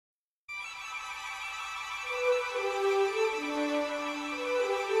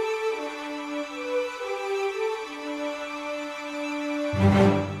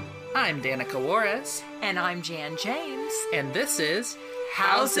I'm Danica Juarez. And I'm Jan James. And this is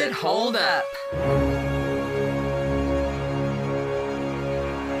How's It Hold Up?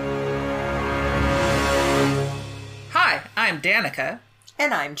 Hi, I'm Danica.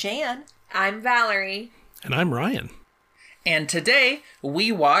 And I'm Jan. I'm Valerie. And I'm Ryan. And today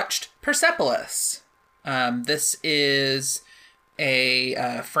we watched Persepolis. This is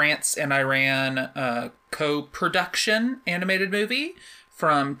a France and Iran co-production animated movie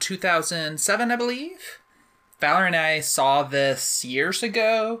from 2007, I believe. Valerie and I saw this years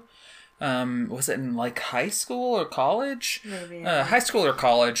ago. Was it in like high school or college? Maybe. High school or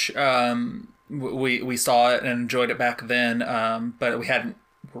college. We saw it and enjoyed it back then, but we hadn't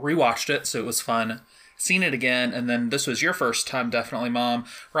rewatched it, so it was fun seeing it again. And then this was your first time, definitely, Mom.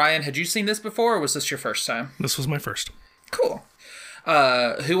 Ryan, had you seen this before, or was this your first time? This was my first. Cool.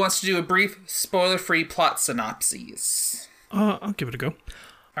 Who wants to do a brief, spoiler-free plot synopsis? I'll give it a go. All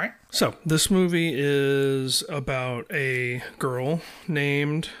right. So, this movie is about a girl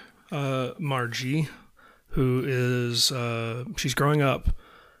named Margie, who is, she's growing up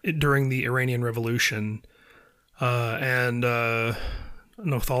during the Iranian Revolution, and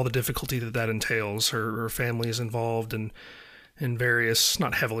with all the difficulty that entails. Her family is involved in various,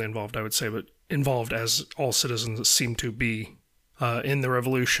 not heavily involved, I would say, but involved as all citizens seem to be in the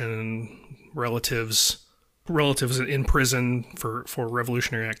revolution, relatives in prison for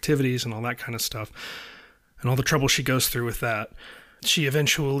revolutionary activities and all that kind of stuff, and all the trouble she goes through with that. She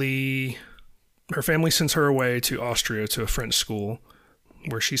eventually, her family sends her away to Austria to a French school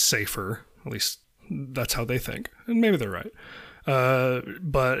where she's safer. At least that's how they think, and maybe they're right.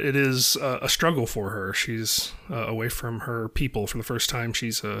 But it is a struggle for her. She's away from her people for the first time.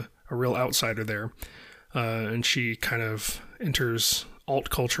 She's a real outsider there, and she kind of enters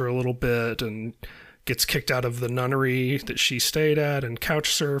alt culture a little bit and gets kicked out of the nunnery that she stayed at and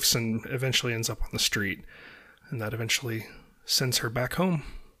couch surfs and eventually ends up on the street. And that eventually sends her back home,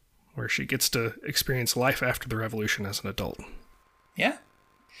 where she gets to experience life after the revolution as an adult. Yeah.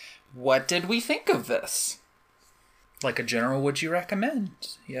 What did we think of this? Like a general, would you recommend?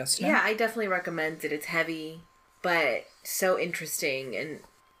 Yes, no? Yeah, I definitely recommend it. It's heavy, but so interesting. And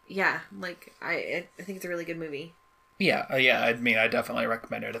yeah, like, I think it's a really good movie. Yeah, I mean, I definitely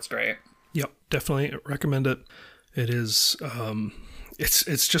recommend it. It's great. Yep, definitely recommend it. It is,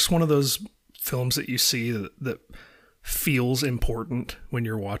 it's just one of those films that you see that feels important when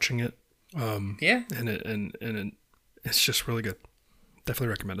you're watching it. Yeah. And it's just really good. Definitely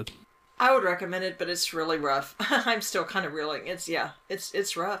recommended. I would recommend it, but it's really rough. I'm still kind of reeling.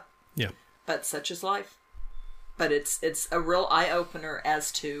 It's rough. Yeah. But such is life. But it's a real eye-opener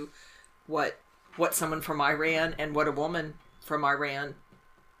as to what someone from Iran and what a woman from Iran,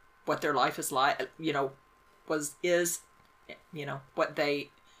 what their life is like,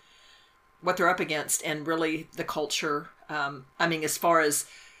 what they're up against, and really the culture. As far as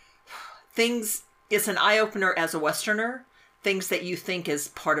things, it's an eye-opener as a Westerner. Things that you think is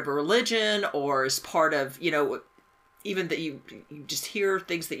part of a religion or is part of, even that you just hear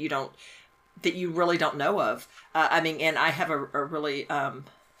things that you really don't know of. And I have a really,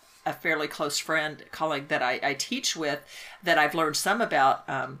 a fairly close colleague that I teach with that I've learned some about,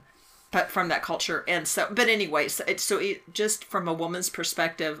 but from that culture. And so, but anyway, just from a woman's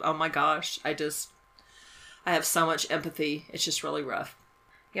perspective, oh my gosh, I have so much empathy. It's just really rough.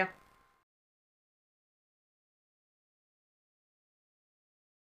 Yeah.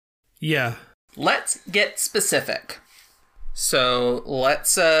 Yeah. Let's get specific. So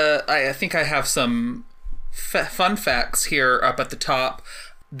let's, I think I have some fun facts here up at the top.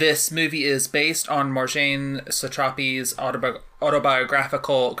 This movie is based on Marjane Satrapi's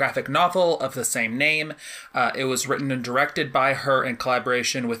autobiographical graphic novel of the same name. It was written and directed by her in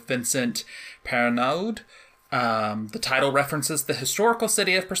collaboration with Vincent Pernaud. The title references the historical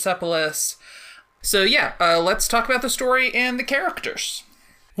city of Persepolis. So yeah, let's talk about the story and the characters.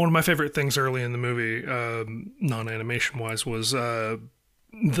 One of my favorite things early in the movie, non-animation wise, was the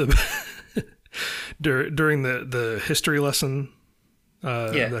during the history lesson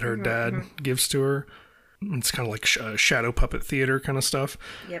that her dad gives to her. It's kind of like shadow puppet theater kind of stuff.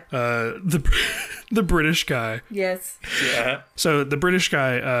 Yep. The British guy. Yes. Yeah. So the British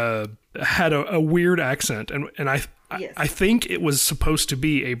guy had a weird accent, and Yes. I think it was supposed to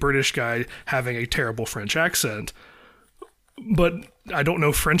be a British guy having a terrible French accent. But I don't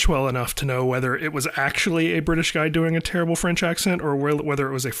know French well enough to know whether it was actually a British guy doing a terrible French accent or whether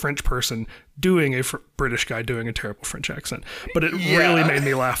it was a French person doing a British guy doing a terrible French accent. But it really made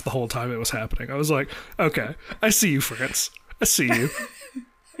me laugh the whole time it was happening. I was like, okay, I see you, France. I see you.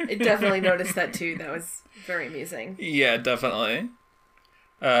 I definitely noticed that too. That was very amusing. Yeah, definitely.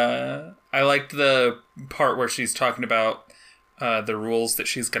 I liked the part where she's talking about the rules that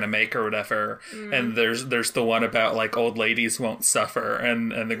she's gonna make or whatever, and there's the one about like old ladies won't suffer,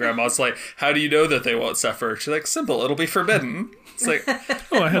 and the grandma's like, how do you know that they won't suffer? She's like, simple, it'll be forbidden. It's like,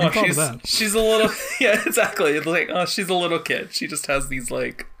 Oh, I hadn't thought of that. she's a little, yeah, exactly. It's like, oh, she's a little kid. She just has these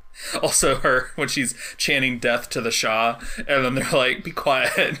like. Also, her when she's chanting death to the Shah, and then they're like, be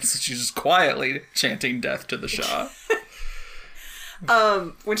quiet. So she's just quietly chanting death to the Shah.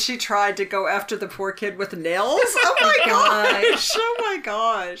 When she tried to go after the poor kid with nails. Oh my gosh. Oh my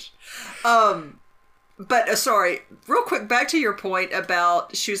gosh. But sorry, real quick, back to your point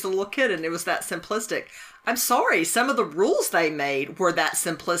about she was a little kid and it was that simplistic. I'm sorry, some of the rules they made were that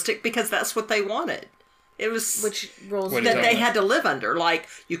simplistic because that's what they wanted. It was Which rules What that is that they had to live under. Like,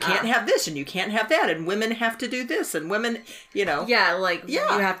 you can't have this and you can't have that, and women have to do this, and women, you know. Yeah, like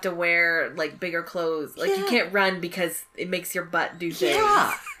Yeah. you have to wear like bigger clothes. Like you Yeah. can't run because it makes your butt do things.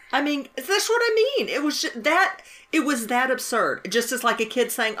 Yeah. I mean, that's what I mean. It was it was that absurd. Just as like a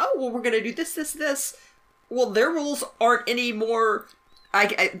kid saying, "Oh, well, we're going to do this, this, this." Well, their rules aren't any more.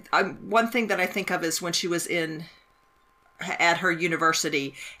 I one thing that I think of is when she was at her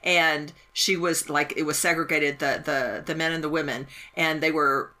university and she was like, it was segregated, the men and the women, and they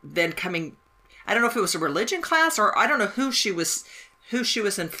were then coming. I don't know if it was a religion class or I don't know who she was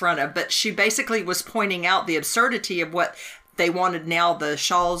in front of, but she basically was pointing out the absurdity of what they wanted now, the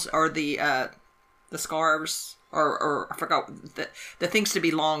shawls or the scarves or I forgot the things to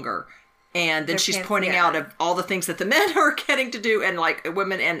be longer. And then Their she's pants, pointing yeah. out of all the things that the men are getting to do and like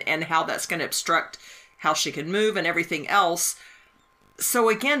women and how that's going to obstruct how she can move and everything else. So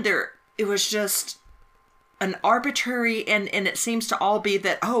again, it was just an arbitrary, and it seems to all be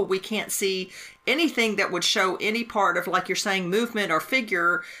that, oh, we can't see anything that would show any part of, like you're saying, movement or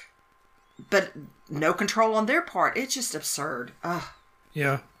figure, but no control on their part. It's just absurd. Ugh.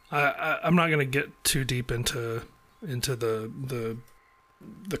 Yeah, I'm not going to get too deep into the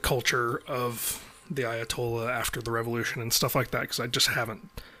culture of the Ayatollah after the revolution and stuff like that because I just haven't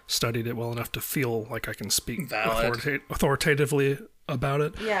studied it well enough to feel like I can speak authoritatively about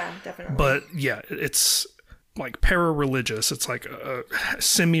it. Yeah, definitely. But yeah, it's like para-religious. It's like a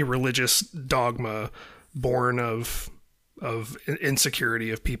semi-religious dogma born of insecurity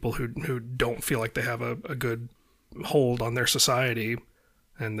of people who don't feel like they have a good hold on their society,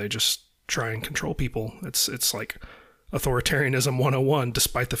 and they just try and control people. It's like authoritarianism 101,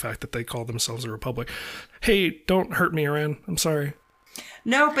 despite the fact that they call themselves a republic. Hey, don't hurt me, Iran. I'm sorry.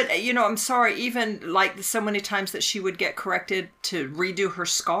 No, but I'm sorry. Even like so many times that she would get corrected to redo her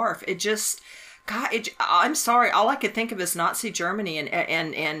scarf, it just, God, I'm sorry. All I could think of is Nazi Germany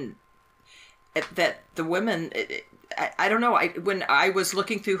and that the women. I don't know. When I was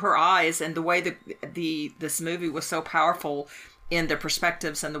looking through her eyes and the way this movie was so powerful in the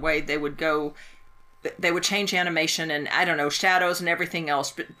perspectives and the way they would go. They would change animation and I don't know, shadows and everything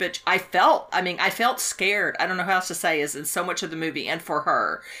else. But I felt scared. I don't know how else to say is in so much of the movie and for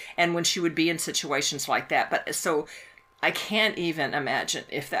her. And when she would be in situations like that. But so I can't even imagine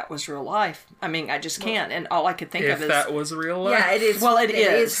if that was real life. I mean, I just can't. And all I could think of is. If that was real life? Yeah, it is. Well, it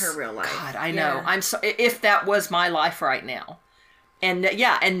is her real life. God, I know. Yeah. I'm so. If that was my life right now. And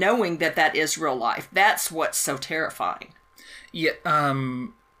yeah, and knowing that is real life. That's what's so terrifying. Yeah,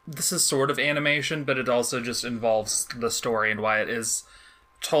 this is sort of animation, but it also just involves the story and why it is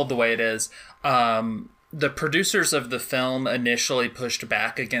told the way it is. The producers of the film initially pushed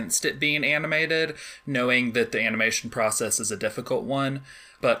back against it being animated, knowing that the animation process is a difficult one,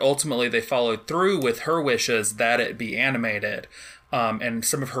 but ultimately they followed through with her wishes that it be animated. And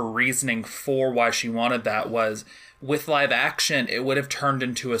some of her reasoning for why she wanted that was, with live action, it would have turned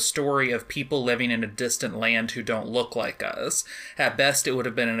into a story of people living in a distant land who don't look like us. At best, it would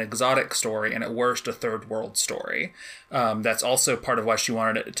have been an exotic story, and at worst, a third world story. That's also part of why she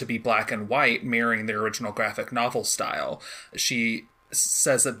wanted it to be black and white, mirroring the original graphic novel style. She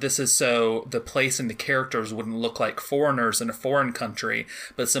says that this is so the place and the characters wouldn't look like foreigners in a foreign country,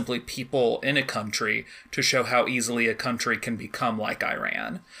 but simply people in a country, to show how easily a country can become like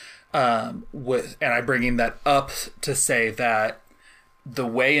Iran. And I'm bringing that up to say that the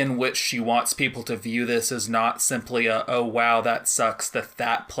way in which she wants people to view this is not simply oh wow, that sucks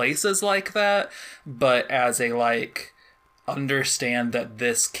that place is like that, but as a like, understand that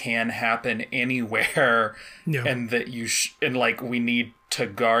this can happen anywhere. Yeah. And that and like we need to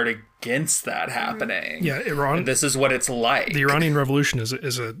guard against that happening. Yeah, Iran. And this is what it's like. The Iranian Revolution is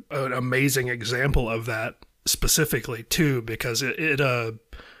an amazing example of that specifically too, because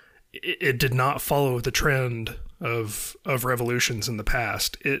it did not follow the trend of revolutions in the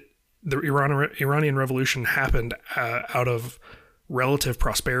past. The Iranian Revolution happened out of relative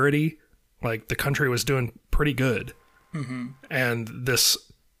prosperity. Like, the country was doing pretty good. Mm-hmm. And this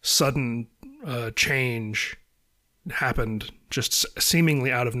sudden change happened just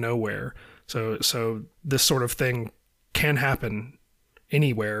seemingly out of nowhere. So this sort of thing can happen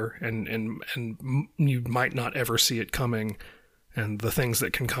anywhere, and you might not ever see it coming. And the things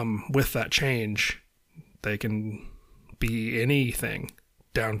that can come with that change, they can be anything,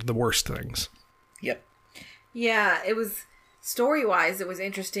 down to the worst things. Yep. Yeah, it was, story-wise, it was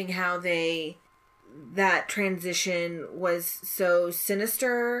interesting how that transition was so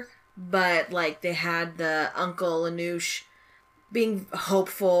sinister, but, like, they had the Uncle Anoush being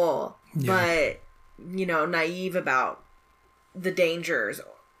hopeful, but, you know, naive about the dangers.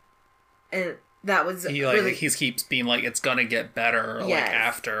 And that was really... He keeps being like, it's gonna get better, Yes. like,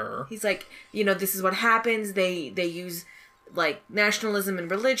 after. He's like, you know, this is what happens. They use, like, nationalism and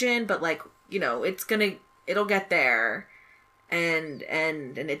religion, but, like, you know, it'll get there. And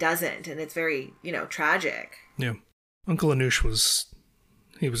it doesn't. And it's very, you know, tragic. Yeah. Uncle Anoush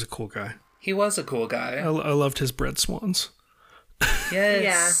he was a cool guy. He was a cool guy. I loved his bread swans.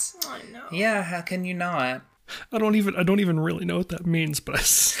 Yes. I know. Yeah, how can you not? I don't even really know what that means, but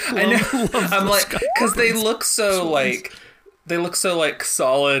I know. I'm like, because they look so like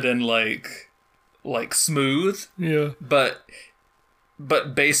solid and like smooth. Yeah. But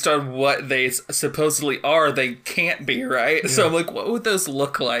based on what they supposedly are, they can't be, right? Yeah. So I'm like, what would those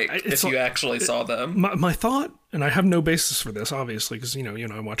look like if you actually saw them? My thought, and I have no basis for this, obviously, because you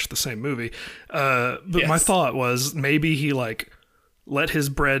and I watched the same movie. But yes. My thought was maybe he like let his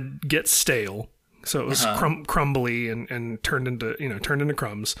bread get stale, so it was crumbly and turned into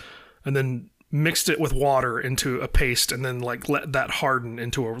crumbs, and then mixed it with water into a paste, and then like let that harden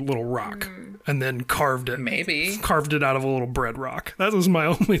into a little rock, and then carved it out of a little bread rock. That was my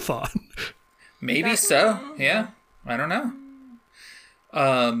only thought. Maybe so. Yeah, I don't know.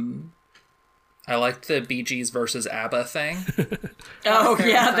 I liked the Bee Gees versus ABBA thing. Oh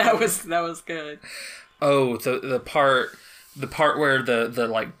yeah, that was good. Oh, the part where the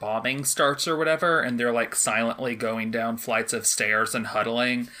like bombing starts or whatever, and they're like silently going down flights of stairs and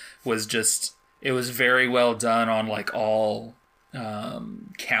huddling was just, it was very well done on like all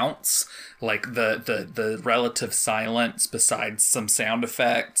counts, like the relative silence besides some sound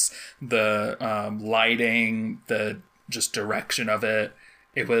effects, the lighting, the just direction of it.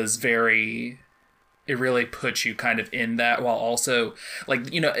 It was very, it really puts you kind of in that, while also like,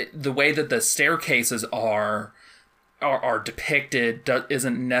 the way that the staircases are depicted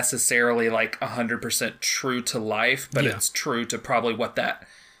isn't necessarily like 100% true to life, but it's true to probably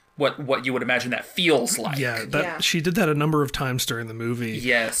what you would imagine that feels like. She did that a number of times during the movie.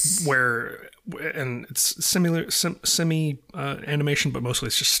 Yes. And it's similar, semi animation, but mostly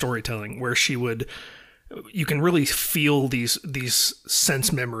it's just storytelling, where you can really feel these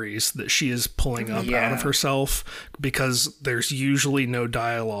sense memories that she is pulling up out of herself, because there's usually no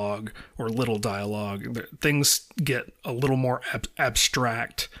dialogue or little dialogue. Things get a little more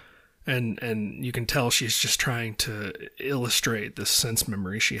abstract, and you can tell she's just trying to illustrate this sense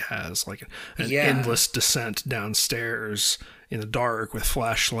memory she has, like an endless descent downstairs in the dark with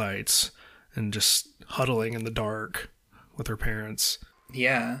flashlights and just huddling in the dark with her parents.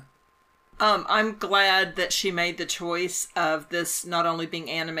 Yeah. I'm glad that she made the choice of this not only being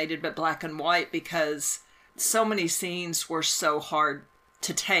animated but black and white, because so many scenes were so hard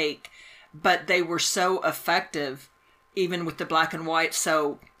to take, but they were so effective even with the black and white.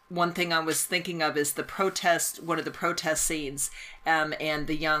 So one thing I was thinking of is one of the protest scenes, and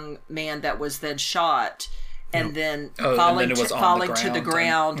the young man that was then shot and then falling to the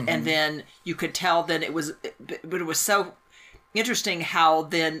ground, and then you could tell then it was so interesting how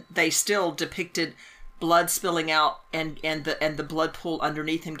then they still depicted blood spilling out and the blood pool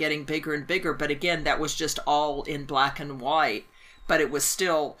underneath him getting bigger and bigger. But again, that was just all in black and white, but it was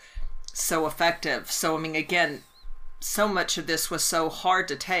still so effective. So, I mean, again, so much of this was so hard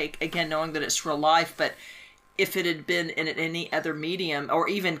to take, again, knowing that it's real life, but if it had been in any other medium or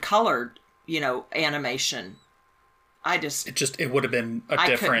even colored, animation, it would have been a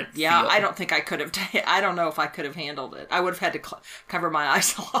different feel. I don't think I could have. I don't know if I could have handled it. I would have had to cover my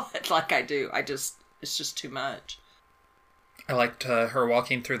eyes a lot, like I do. It's just too much. I liked her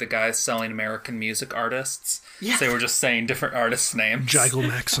walking through the guys selling American music artists. Yeah. So they were just saying different artists' names. Jiggle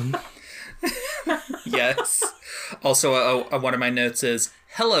Maxim. Yes. Also, one of my notes is,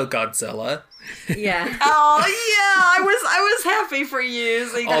 "Hello, Godzilla." Yeah. Oh yeah, I was happy for you.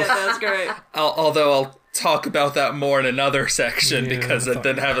 So that's great. Although I'll talk about that more in another section, because I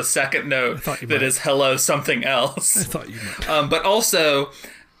then have a second note that is hello something else. I thought you might. But also,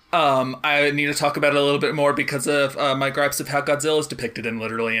 I need to talk about it a little bit more because of my gripes of how Godzilla is depicted in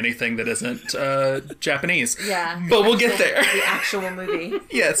literally anything that isn't Japanese. Yeah. But we'll get there. The actual movie.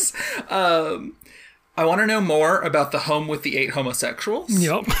 Yes. I want to know more about the home with the 8 homosexuals.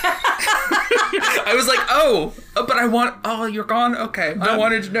 Yep. I was like, you're gone? Okay. I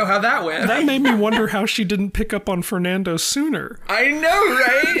wanted to know how that went. That made me wonder how she didn't pick up on Fernando sooner. I know,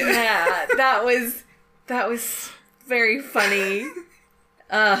 right? Yeah, that was very funny.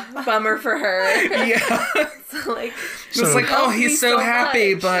 Bummer for her. Yeah. So, like, It's like, oh, he's so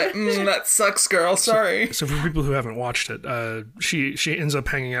happy, much. but that sucks, girl. Sorry. So for people who haven't watched it, she ends up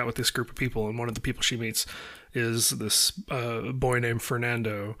hanging out with this group of people, and one of the people she meets is this boy named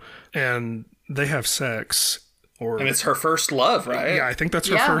Fernando, and they have sex. And it's her first love, right? Yeah, I think that's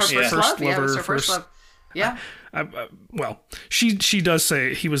her Yeah, first her first lover. love. Yeah, it was her first love. Yeah. Well, she does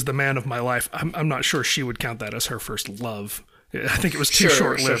say he was the man of my life. I'm not sure she would count that as her first love. I think it was too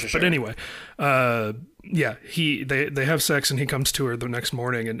short-lived. Sure. But anyway, yeah, they have sex, and he comes to her the next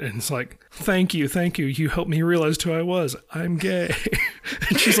morning, and it's like, thank you, you helped me realize who I was. I'm gay.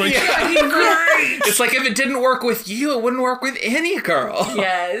 And she's like, Great. It's like if it didn't work with you, it wouldn't work with any girl.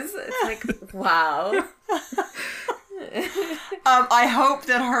 Yes. It's like, wow. I hope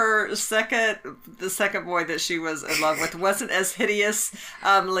that the second boy that she was in love with wasn't as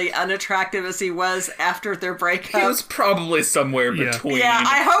hideously unattractive as he was after their breakup. He was probably somewhere between. Yeah,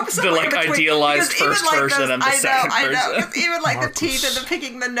 I hope so. The idealized first version and the second version. I know. Even like Marcus. the teeth and the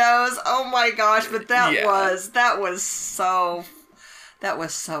picking the nose. Oh my gosh! But that was so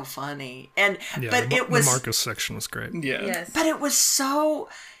funny. And but it was the Marcus section was great. Yeah. Yes. But it was so.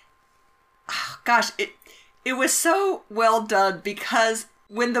 Oh, gosh, it was so well done because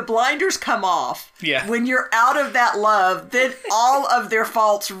when the blinders come off, when you're out of that love, then all of their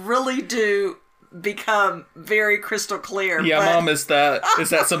faults really do become very crystal clear. Yeah, but... Mom, is that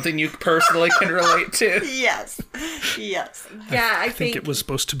something you personally can relate to? Yes. Yeah, I think it was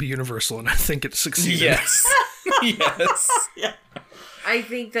supposed to be universal, and I think it succeeded. Yes. Yes. Yeah. I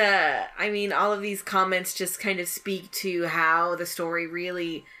think all of these comments just kind of speak to how the story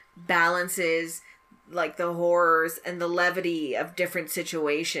really balances like the horrors and the levity of different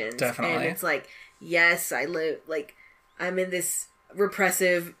situations. Definitely. And it's like, yes, I'm in this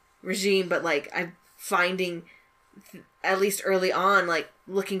repressive regime, but like I'm finding, at least early on, like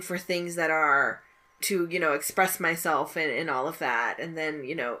looking for things that are to, express myself and all of that. And then,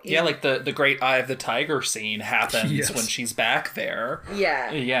 like the great Eye of the Tiger scene happens when she's back there.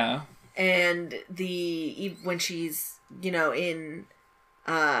 Yeah. Yeah. And when she's, in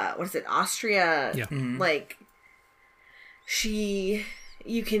what is it, Austria? Yeah. Like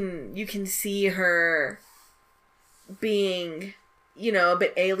you can see her being, a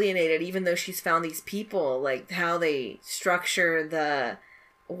bit alienated, even though she's found these people, like how they structure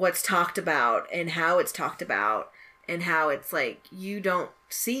what's talked about and how it's talked about, and how it's like, you don't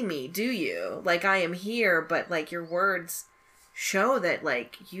see me, do you? Like, I am here, but like your words show that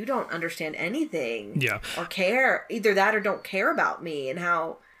like you don't understand anything or care, either that or don't care about me and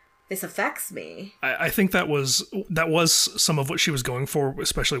how this affects me. I think that was some of what she was going for,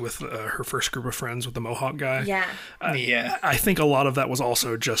 especially with her first group of friends with the Mohawk guy. Yeah. I think a lot of that was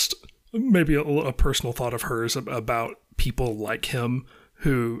also just maybe a personal thought of hers about people like him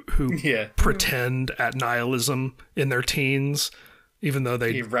who pretend at nihilism in their teens, even though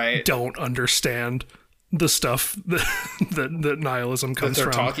they don't understand the stuff that nihilism comes that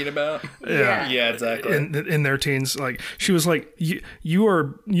they're from. Talking about. Yeah, exactly. In their teens, like she was like, you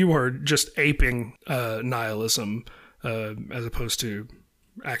are just aping nihilism as opposed to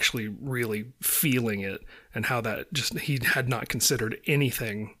actually really feeling it, and how that just he had not considered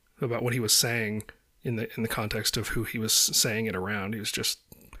anything about what he was saying in the context of who he was saying it around. He was just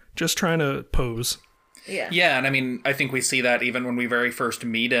trying to pose. Yeah, and I think we see that even when we very first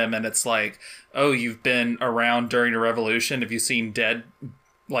meet him, and it's like, oh, you've been around during the revolution. Have you seen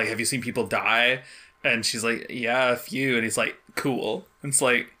have you seen people die? And she's like, yeah, a few. And he's like, cool. And it's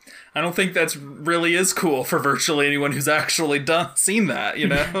like, I don't think that's really is cool for virtually anyone who's actually seen that,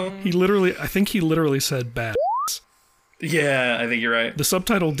 I think he literally said bad. Yeah, I think you're right. The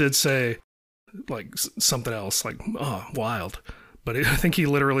subtitle did say like something else, like, oh, wild. But I think he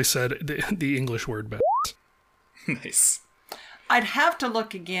literally said the English word bad. Nice. I'd have to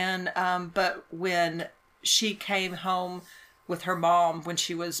look again, but when she came home with her mom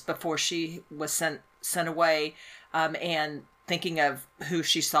before she was sent away, and thinking of who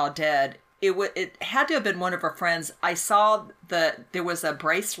she saw dead, it had to have been one of her friends. I saw there was a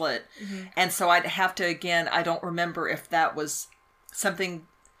bracelet, and so I'd have to, again, I don't remember if that was something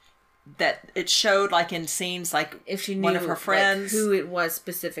that it showed like in scenes like If she knew one of her friends. like, who it was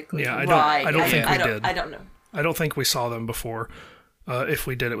specifically. Yeah, I Right. don't think we did. I don't know. I don't think we saw them before. If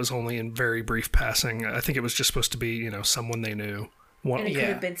we did, it was only in very brief passing. I think it was just supposed to be, someone they knew. And it could Yeah.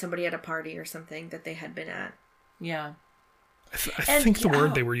 have been somebody at a party or something that they had been at. Yeah. I And- think the yeah.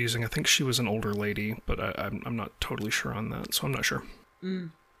 word they were using, I think she was an older lady, but I'm not totally sure on that, so I'm not sure.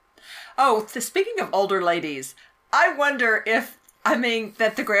 Oh, speaking of older ladies, I wonder if,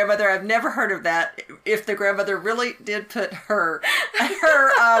 that the grandmother, I've never heard of that, if the grandmother really did put her,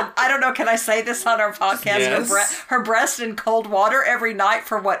 I don't know, can I say this on our podcast? Yes. Her breast in cold water every night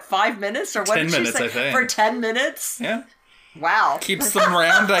for what, 5 minutes? Or what 10 did she minutes, say? I think. For 10 minutes? Yeah. Wow. Keeps them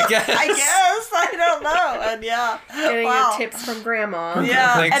round, I guess. I guess. I don't know. And yeah. Getting Wow. your tips from grandma.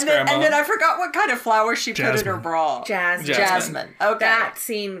 Yeah. Thanks, and then Grandma. I forgot what kind of flower she put in her Jasmine. bra. Jasmine. Okay. That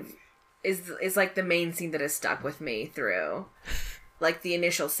scene is like the main scene that has stuck with me through. Like the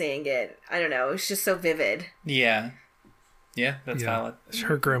initial seeing it. I don't know. It's just so vivid. Yeah. Yeah, that's valid.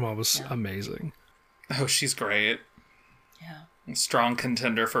 Her grandma was amazing. Oh, she's great. Yeah. Strong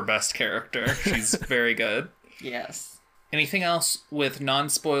contender for best character. She's very good. Yes. Anything else with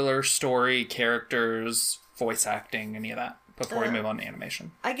non-spoiler story, characters, voice acting, any of that before we move on to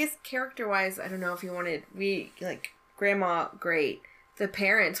animation? I guess character-wise, I don't know if you wanted... Grandma, great. The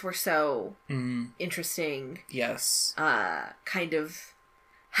parents were so interesting. Yes. Kind of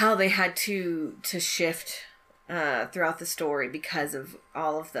how they had to shift throughout the story because of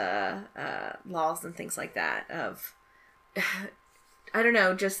all of the laws and things like that. Of I don't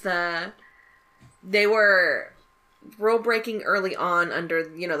know, just they were rule breaking early on under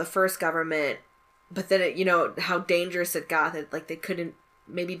the first government, but then it, how dangerous it got that like they couldn't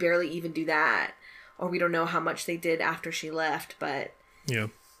maybe barely even do that, or we don't know how much they did after she left, but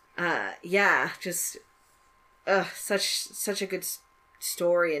just such a good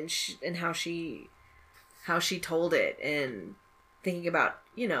story, and how she told it, and thinking about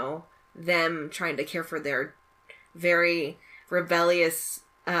them trying to care for their very rebellious,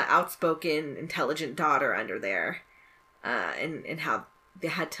 outspoken, intelligent daughter under there, and how they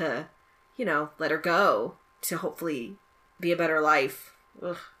had to let her go to hopefully be a better life.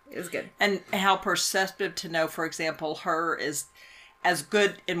 Ugh, it was good. And how perceptive to know, for example, her is as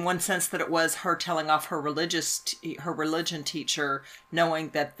good in one sense that it was her telling off her religion teacher, knowing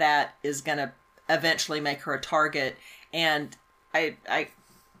that is going to eventually make her a target. And I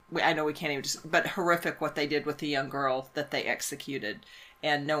know we can't even but horrific what they did with the young girl that they executed,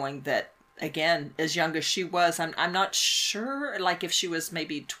 and knowing that, again, as young as she was, I'm not sure, like if she was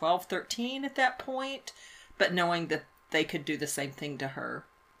maybe 12, 13 at that point, but knowing that they could do the same thing to her.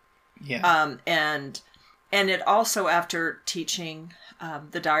 Yeah. And it also, after teaching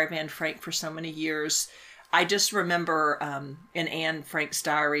the Diary of Anne Frank for so many years, I just remember in Anne Frank's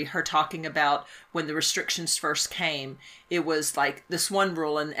diary, her talking about when the restrictions first came, it was like this one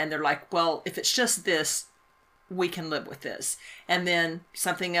rule, and they're like, well, if it's just this, we can live with this. And then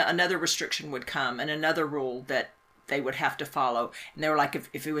another restriction would come, and another rule that they would have to follow. And they were like, if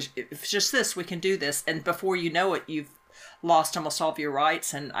it's just this, we can do this. And before you know it, you've lost almost all of your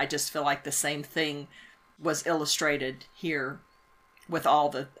rights. And I just feel like the same thing was illustrated here, with all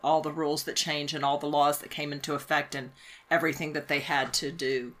the rules that change and all the laws that came into effect and everything that they had to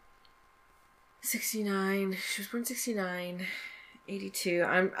do. 69. She was born 69. 82.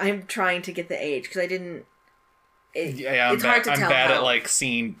 I'm trying to get the age because I didn't. I'm it's hard to I'm tell bad how. at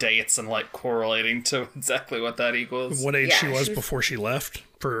seeing dates and correlating to exactly what that equals. What age Yeah, she was she was- before she left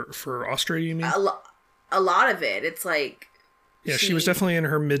for Austria, you mean? A lot of it. It's like. Yeah, she was definitely in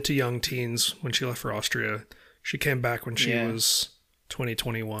her mid to young teens when she left for Austria. She came back when she was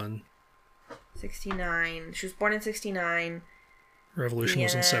 21. 69. She was born in 69. Revolution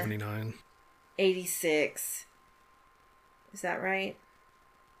was in Yeah. 79. 86. Is that right?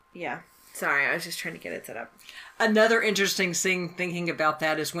 Yeah. Sorry, I was just trying to get it set up. Another interesting thing thinking about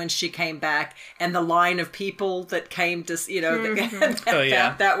that is when she came back and the line of people that came to, Oh,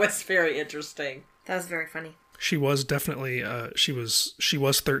 yeah. that was very interesting. That was very funny. She was definitely she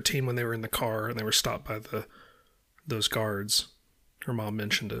was 13 when they were in the car and they were stopped by those guards. Her mom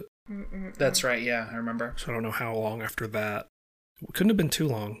mentioned it. That's right. Yeah, I remember. So I don't know how long after that. It couldn't have been too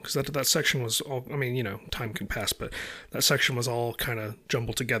long because that section was all. I mean, time can pass, but that section was all kind of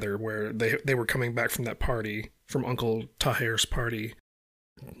jumbled together where they were coming back from that party, from Uncle Tahir's party,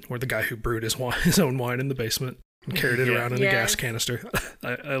 where the guy who brewed his own wine in the basement and carried it around in a gas canister.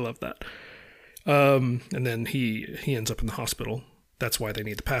 I love that. And then he ends up in the hospital. That's why they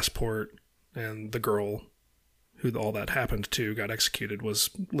need the passport. And the girl who all that happened to got executed was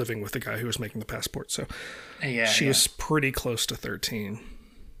living with the guy who was making the passport. So Yeah, she was pretty close to 13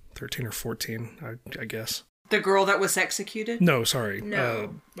 13 or 14, I guess. The girl that was executed? No, sorry.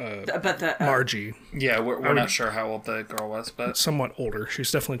 No. But the Margie. Yeah, we're not sure how old the girl was, but... Somewhat older.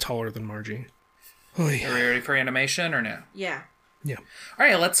 She's definitely taller than Margie. Are we ready for animation or no? Yeah. Yeah. All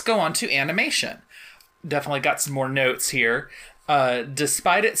right, let's go on to animation. Definitely got some more notes here.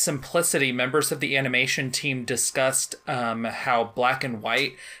 Despite its simplicity, members of the animation team discussed how black and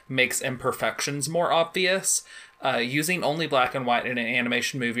white makes imperfections more obvious. Using only black and white in an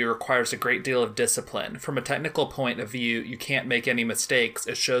animation movie requires a great deal of discipline. From a technical point of view, you can't make any mistakes.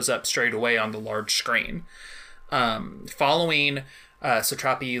 It shows up straight away on the large screen. Following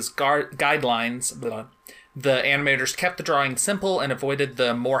Satrapi's guidelines, the animators kept the drawing simple and avoided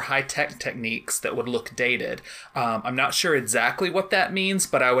the more high-tech techniques that would look dated. I'm not sure exactly what that means,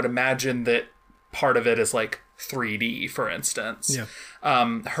 but I would imagine that part of it is like 3D, for instance. Yeah.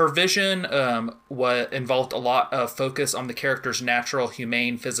 Her vision involved a lot of focus on the character's natural,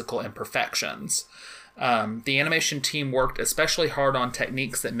 humane, physical imperfections. The animation team worked especially hard on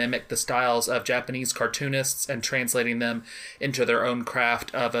techniques that mimic the styles of Japanese cartoonists and translating them into their own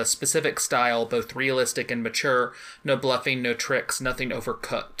craft of a specific style, both realistic and mature, no bluffing, no tricks, nothing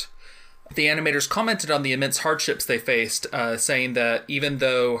overcooked. The animators commented on the immense hardships they faced, saying that even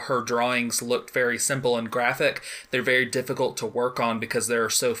though her drawings looked very simple and graphic, they're very difficult to work on because there are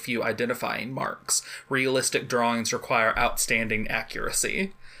so few identifying marks. Realistic drawings require outstanding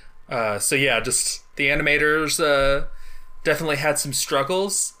accuracy. So yeah, just the animators definitely had some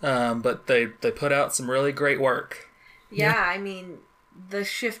struggles, but they put out some really great work. Yeah, I mean, the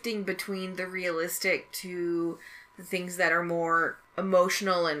shifting between the realistic to the things that are more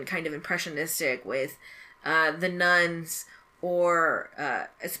emotional and kind of impressionistic with the nuns, or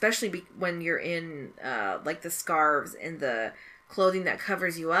especially when you're in like the scarves and the clothing that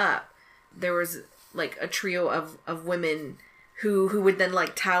covers you up. There was like a trio of women who would then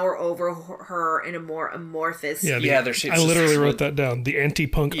like tower over her in a more amorphous... Yeah, I literally wrote that down. The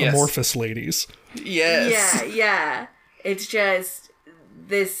anti-punk amorphous ladies. Yes. Yeah. It's just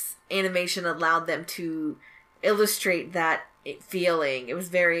this animation allowed them to illustrate that feeling. It was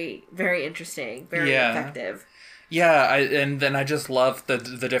very, very interesting, very effective. Yeah, and then I just love the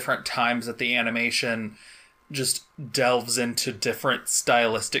different times that the animation just delves into different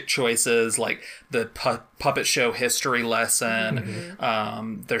stylistic choices, like the puppet show history lesson.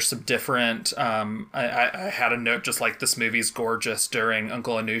 Mm-hmm. There's some different I had a note just like this movie's gorgeous during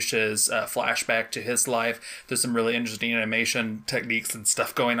Uncle Anusha's flashback to his life. There's some really interesting animation techniques and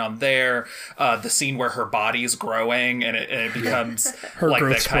stuff going on there. The scene where her body's growing and it becomes Her like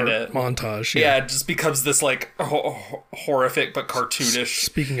growth that kind of montage. yeah, it just becomes this like horrific but cartoonish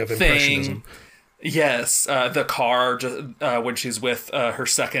Speaking of thing. impressionism. Yes, the car when she's with her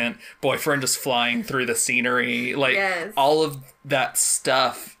second boyfriend, just flying through the scenery, like all of that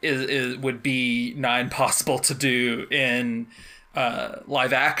stuff is would be nigh impossible to do in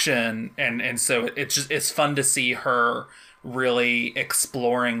live action, and so it's fun to see her really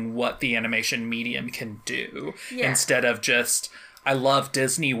exploring what the animation medium can do instead of just. I love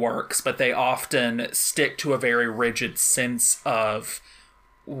Disney works, but they often stick to a very rigid sense of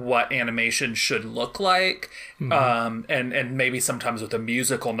what animation should look like, and maybe sometimes with a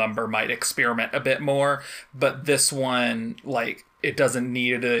musical number might experiment a bit more, but this one, like, it doesn't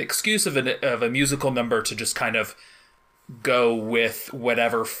need an excuse of a musical number to just kind of go with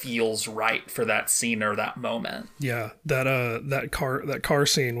whatever feels right for that scene or that moment. Yeah, that car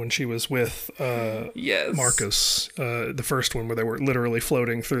scene when she was with Marcus, the first one where they were literally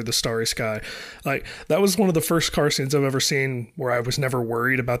floating through the starry sky, like that was one of the first car scenes I've ever seen where I was never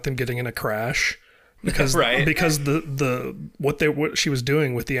worried about them getting in a crash, because because what she was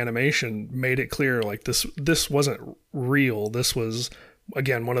doing with the animation made it clear like this wasn't real. This was,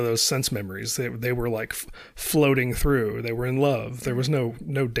 again, one of those sense memories. They were like floating through. They were in love. There was no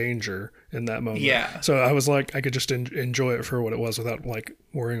danger in that moment. Yeah. So I was like, I could just enjoy it for what it was without like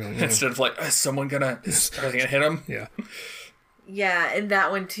worrying on it. Instead of like, are they gonna hit him? Yeah. Yeah, and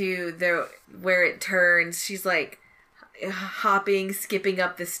that one too, there where it turns, she's like hopping, skipping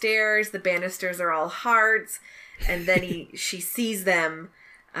up the stairs. The banisters are all hearts, and then she sees them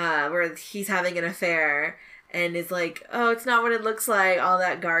where he's having an affair. And is like, oh, it's not what it looks like, all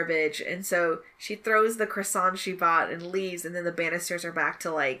that garbage. And so she throws the croissant she bought and leaves, and then the banisters are back to,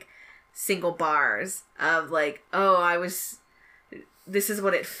 like, single bars of, like, oh, this is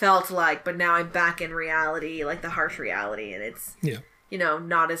what it felt like, but now I'm back in reality, like the harsh reality, and it's, you know,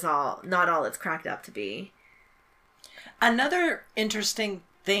 not all it's cracked up to be. Another interesting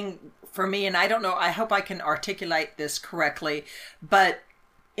thing for me, and I don't know, I hope I can articulate this correctly, but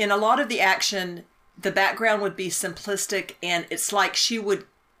in a lot of the action, the background would be simplistic, and it's like she would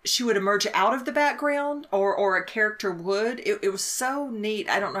she would emerge out of the background, or a character would. It was so neat.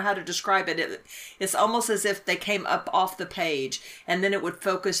 I don't know how to describe it. It's almost as if they came up off the page, and then it would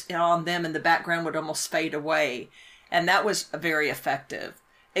focus on them, and the background would almost fade away. And that was very effective.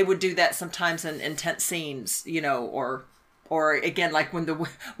 It would do that sometimes in intense scenes, or again, like when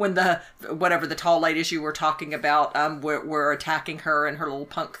the whatever the tall ladies you were talking about were attacking her and her little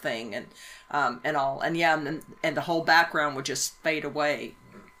punk thing and all, and and the whole background would just fade away.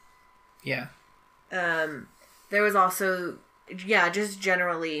 Yeah. There was also, just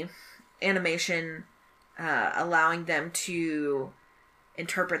generally animation allowing them to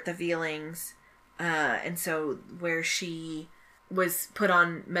interpret the feelings. And so where she was put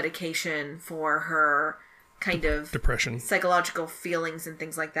on medication for her kind of depression, psychological feelings and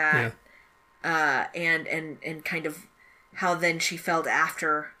things like that. Yeah. And kind of how then she felt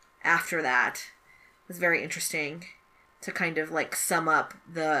after that was very interesting to kind of like sum up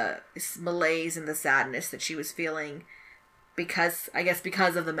the malaise and the sadness that she was feeling because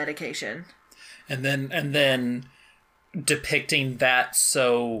of the medication. And then depicting that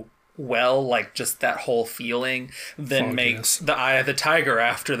so well, like just that whole feeling, then makes the Eye of the Tiger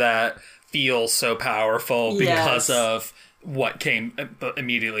after that feel so powerful because of what came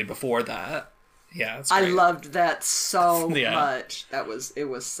immediate before that. Yeah, it's great. I loved that so much. It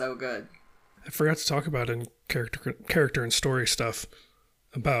was so good. I forgot to talk about in character and story stuff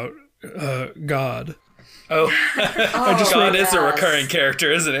about God. Oh, God is a recurring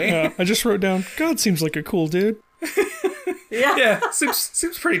character, isn't he? Yeah, I just wrote down, God seems like a cool dude. Yeah,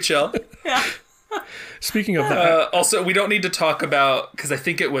 seems pretty chill. Yeah. Speaking of that... also, we don't need to talk about... Because I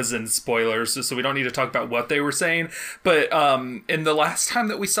think it was in spoilers, so we don't need to talk about what they were saying. But in the last time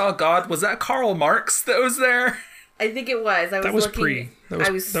that we saw God, was that Karl Marx that was there? I think it was. That was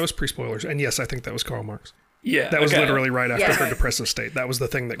pre-spoilers. And yes, I think that was Karl Marx. Yeah. That was literally right after her depressive state. That was the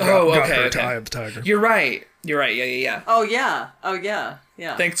thing that got her to Eye of the Tiger. You're right. Yeah. Oh, yeah.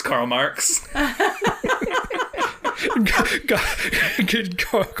 Thanks, Karl Marx.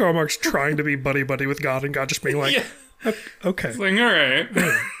 Karl Marx trying to be buddy with God, and God just being like, okay. It's like, all right.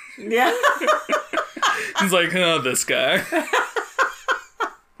 Yeah. He's like, oh, this guy.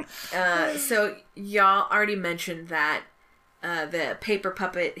 So y'all already mentioned that the paper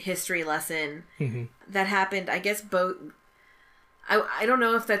puppet history lesson that happened, I guess both... I don't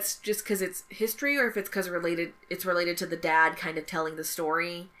know if that's just because it's history or if it's because it's related to the dad kind of telling the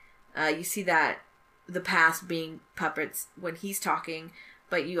story. You see that the past being puppets when he's talking,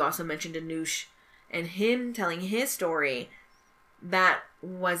 but you also mentioned Anoush and him telling his story. That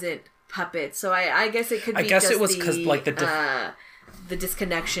wasn't puppets, so I guess it could be. I guess it was because like the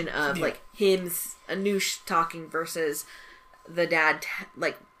disconnection of like him's Anoush talking versus the dad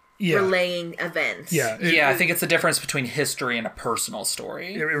relaying events. I think it's the difference between history and a personal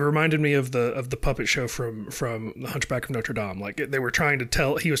story. It reminded me of the puppet show from The Hunchback of Notre Dame. Like he was trying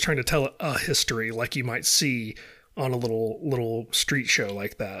to tell a history like you might see on a little street show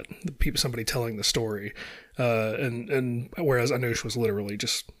like that. Somebody telling the story, and whereas Anoush was literally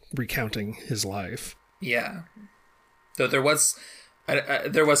just recounting his life. Yeah, though there was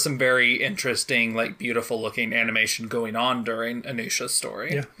some very interesting, like, beautiful looking animation going on during Anousha's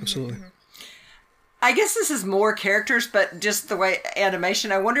story. Yeah, absolutely. I guess this is more characters, but just the way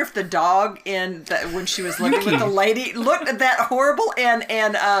animation. I wonder if the dog when she was living with the lady looked at that horrible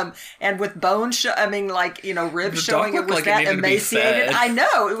and with bones, ribs showing. It was like that emaciated. I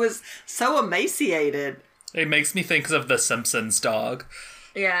know, it was so emaciated. It makes me think of the Simpsons dog.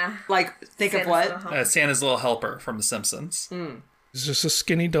 Yeah, like think Santa's of what? Santa's little helper from the Simpsons. It's just a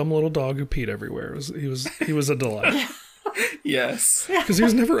skinny, dumb little dog who peed everywhere. He was a delight. Yes, because he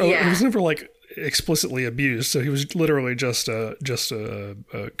was never like explicitly abused, so he was literally just a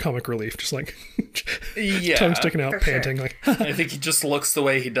comic relief, just like tongue sticking out, panting. Sure. Like I think he just looks the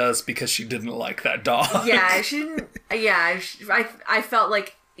way he does because she didn't like that dog. Yeah, she didn't. Yeah, I felt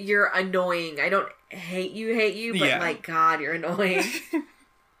like you're annoying. I don't hate you, but like God, you're annoying.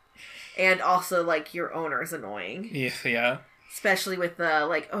 And also like your owner's annoying. Yeah. Especially with the,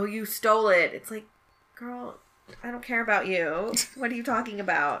 like, oh, you stole it. It's like, girl, I don't care about you. What are you talking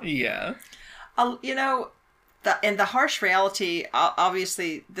about? Yeah. In the harsh reality,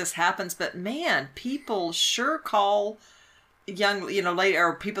 obviously this happens, but man, people sure call young, lady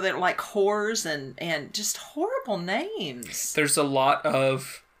or people that like whores and just horrible names. There's a lot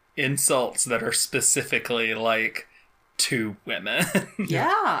of insults that are specifically, like, to women.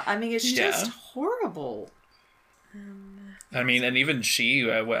 Yeah. I mean, it's just horrible. I mean, and even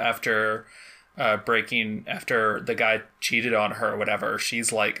she, after the guy cheated on her or whatever,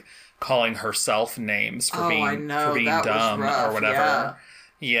 she's like calling herself names for being dumb or whatever.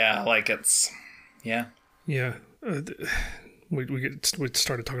 Yeah, like it's... Yeah. Yeah. We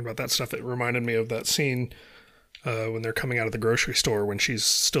started talking about that stuff. It reminded me of that scene when they're coming out of the grocery store when she's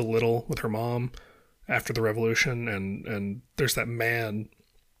still little with her mom after the revolution, and there's that man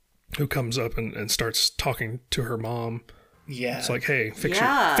who comes up and starts talking to her mom. Yeah. It's like, hey,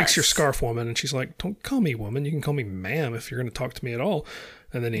 fix your scarf, woman. And she's like, don't call me woman. You can call me ma'am if you're going to talk to me at all.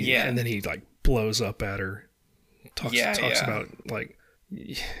 And then he like blows up at her. Talks about like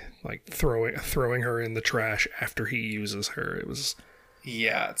throwing her in the trash after he uses her. It was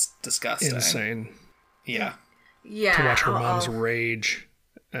it's disgusting. Insane. Yeah. Yeah. To watch her mom's rage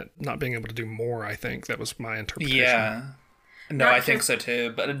at not being able to do more, I think. That was my interpretation. Yeah. No, I think so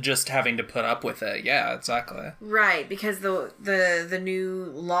too, but just having to put up with it. Yeah, exactly. Right, because the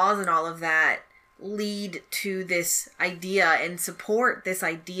new laws and all of that lead to this idea and support this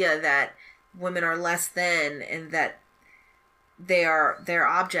idea that women are less than and that they're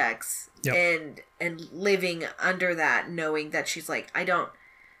objects. Yep. And living under that, knowing that she's like, I don't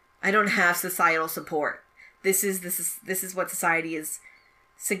have societal support. This is what society is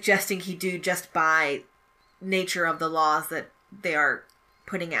suggesting he do just by nature of the laws that they are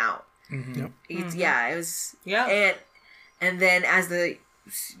putting out. Mm-hmm. Yep. It was and then as the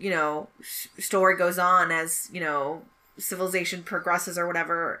story goes on, as civilization progresses or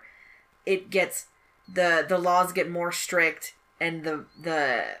whatever, it gets the laws get more strict and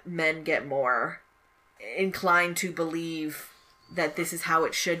the men get more inclined to believe that this is how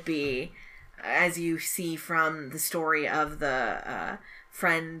it should be, as you see from the story of the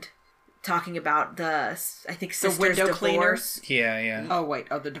friend talking about the sister's window divorce. Cleaner. Yeah. Oh wait,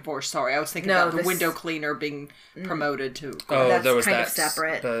 the divorce. Sorry, I was thinking about the window cleaner being promoted to. That's there was kind that of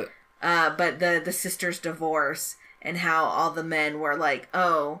separate. But the sister's divorce and how all the men were like,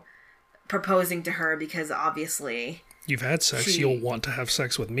 proposing to her because obviously you've had sex. You'll want to have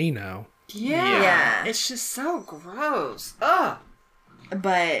sex with me now. Yeah. It's just so gross. Ugh.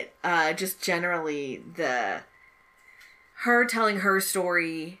 But just generally her telling her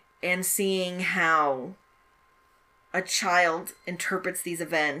story and seeing how a child interprets these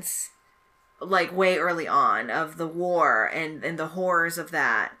events, like way early on, of the war and the horrors of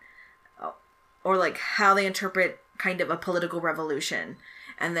that, or like how they interpret kind of a political revolution,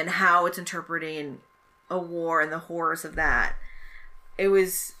 and then how it's interpreting a war and the horrors of that. It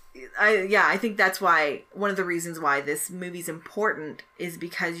was, I think that's why, one of the reasons why this movie's important is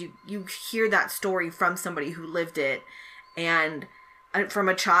because you hear that story from somebody who lived it, and from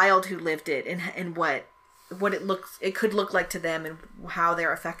a child who lived it, and what it could look like to them and how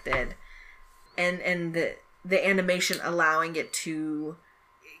they're affected, and the animation allowing it to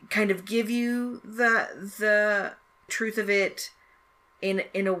kind of give you the truth of it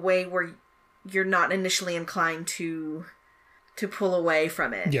in a way where you're not initially inclined to pull away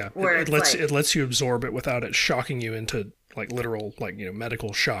from it. Yeah, it lets you absorb it without it shocking you into like literal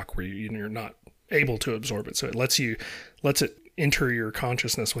medical shock where you're not able to absorb it. So it lets it enter your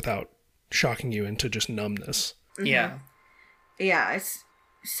consciousness without shocking you into just numbness. Mm-hmm. Yeah. Yeah, it's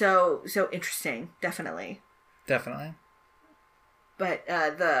so interesting, definitely. But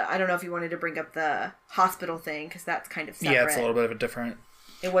I don't know if you wanted to bring up the hospital thing, because that's kind of separate. Yeah, it's a little bit of a different...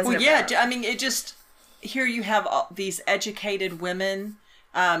 It wasn't I mean, it just... Here you have these educated women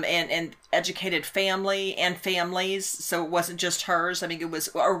and educated family and families, so it wasn't just hers. I mean, was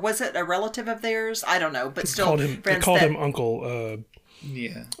it a relative of theirs? I don't know, but still... They called him Uncle...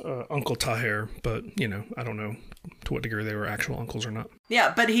 Uncle Tahir, but, I don't know to what degree they were actual uncles or not.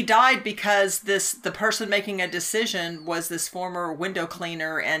 Yeah, but he died because the person making a decision was this former window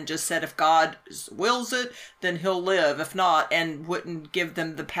cleaner, and just said if God wills it, then he'll live. If not, and wouldn't give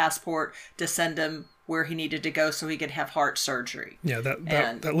them the passport to send him where he needed to go so he could have heart surgery. Yeah,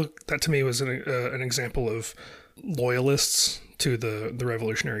 that to me was an example of loyalists to the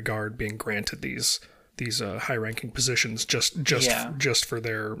Revolutionary Guard being granted these high-ranking positions just for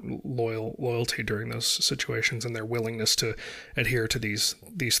their loyalty during those situations, and their willingness to adhere to these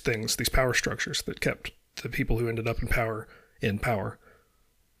things, these power structures that kept the people who ended up in power,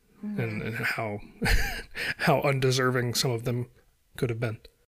 mm-hmm. and how undeserving some of them could have been.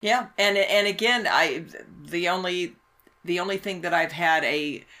 Yeah, and again, the only thing that I've had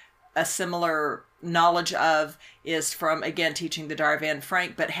a similar knowledge of is from, again, teaching the Diary of Anne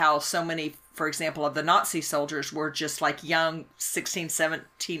Frank, but how so many, for example, of the Nazi soldiers were just like young 16,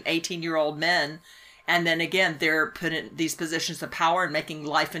 17, 18-year-old men. And then again, they're put in these positions of power and making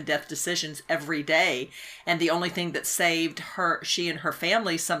life and death decisions every day. And the only thing that saved she and her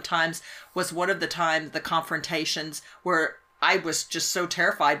family sometimes was one of the times the confrontations where I was just so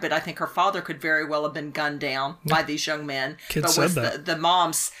terrified, but I think her father could very well have been gunned down by these young men. Kids but said was that.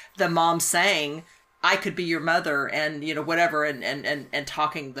 the mom saying, I could be your mother, and whatever, and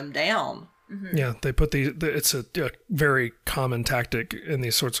talking them down. Yeah, they put it's a very common tactic in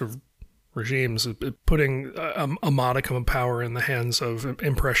these sorts of regimes, putting a modicum of power in the hands of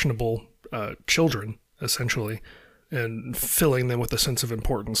impressionable children, essentially, and filling them with a sense of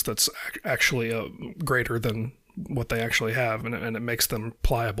importance that's actually greater than what they actually have, and it makes them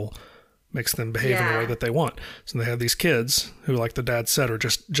pliable, makes them behave in the way that they want. So they have these kids who, like the dad said, are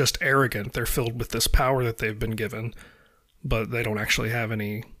just arrogant. They're filled with this power that they've been given, but they don't actually have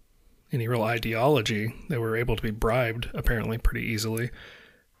any real ideology. They were able to be bribed, apparently, pretty easily.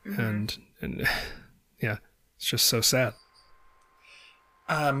 And yeah, it's just so sad.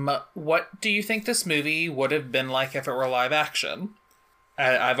 What do you think this movie would have been like if it were live action?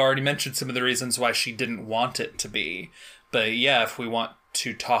 I've already mentioned some of the reasons why she didn't want it to be. But yeah, if we want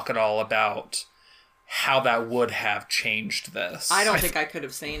to talk at all about how that would have changed this. I don't think I could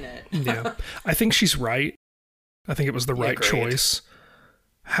have seen it. Yeah. I think she's right. I think it was the right Agreed. choice.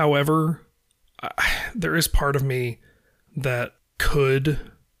 However, there is part of me that could,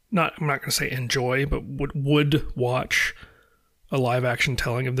 I'm not going to say enjoy, but would watch a live action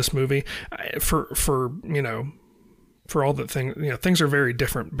telling of this movie. For all that things are very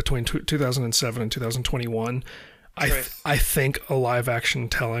different between 2007 and 2021. I think a live action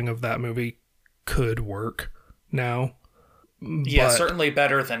telling of that movie could work now. Yeah, certainly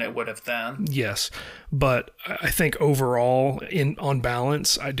better than it would have then. Yes, but I think overall, on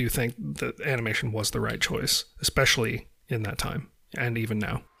balance, I do think that animation was the right choice, especially in that time and even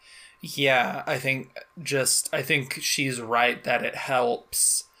now. Yeah, I think she's right that it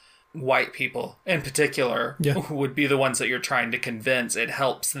helps white people in particular, who would be the ones that you're trying to convince. It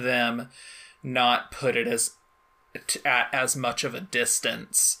helps them not put it at as much of a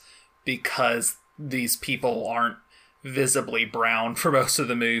distance, because these people aren't visibly brown for most of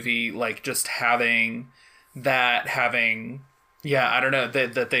the movie. Like, just having I don't know,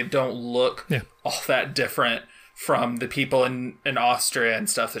 that they don't look all that different from the people in Austria and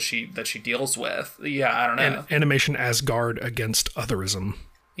stuff that she deals with. Yeah, I don't know. And animation as guard against otherism.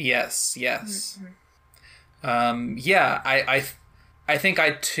 Yes. I think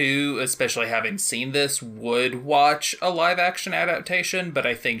I too, especially having seen this, would watch a live action adaptation, but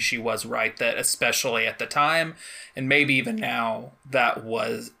I think she was right that, especially at the time, and maybe even now, it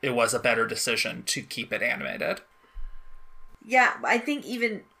was a better decision to keep it animated. Yeah, I think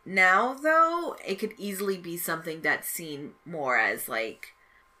even now, though, it could easily be something that's seen more as, like,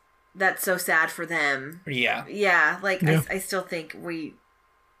 that's so sad for them. Yeah. Yeah, like, yeah. I still think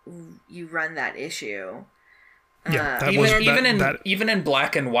you run that issue. Yeah, even in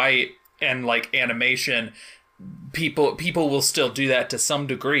black and white and like animation, people will still do that to some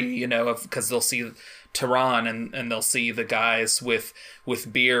degree, because they'll see Tehran and they'll see the guys with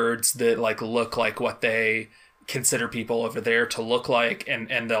beards that like look like what they consider people over there to look like,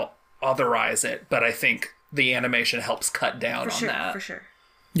 and they'll otherize it. But I think the animation helps cut down on that. For sure.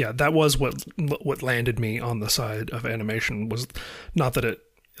 Yeah, that was what landed me on the side of animation, was not that it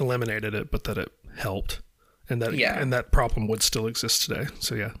eliminated it, but that it helped. And that problem would still exist today.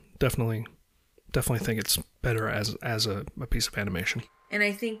 So yeah, definitely think it's better as a piece of animation. And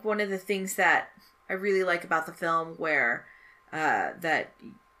I think one of the things that I really like about the film, where that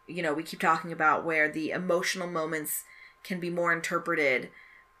we keep talking about, where the emotional moments can be more interpreted.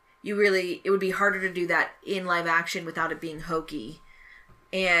 It would be harder to do that in live action without it being hokey.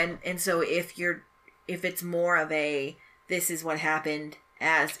 And so if it's more of a, this is what happened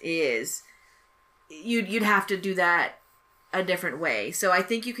as is, you'd have to do that a different way. So I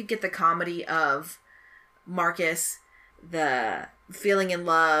think you could get the comedy of Marcus, the feeling in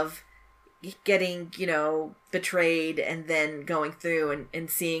love, getting, betrayed, and then going through and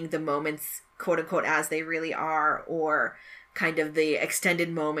seeing the moments, quote unquote, as they really are, or kind of the extended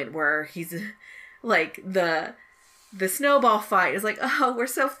moment where he's like the snowball fight is like, oh, we're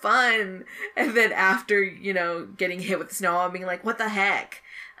so fun. And then after, getting hit with the snowball, being like, what the heck?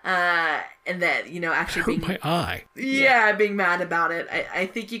 And then, actually being my eye. Yeah, being mad about it. I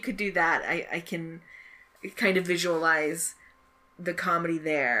think you could do that. I can kind of visualize the comedy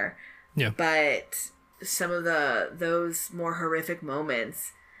there. Yeah. But some of those more horrific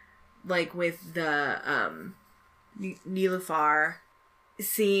moments, like with the Nilüfer,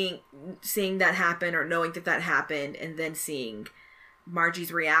 seeing that happen, or knowing that happened, and then seeing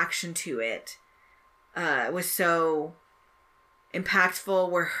Margie's reaction to it was so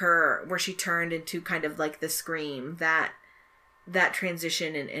impactful, where she turned into kind of like the scream, that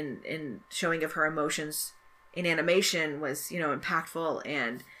transition and showing of her emotions in animation was, impactful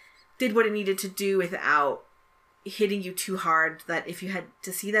and did what it needed to do without hitting you too hard, that if you had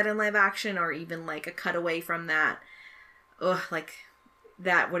to see that in live action or even like a cutaway from that,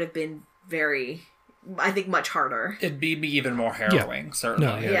 that would have been very, I think, much harder. It'd be even more harrowing, certainly.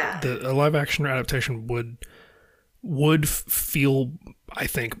 No, yeah. A live action adaptation would feel, I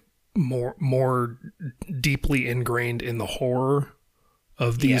think, more deeply ingrained in the horror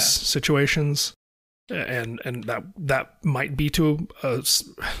of these situations, and that might be to a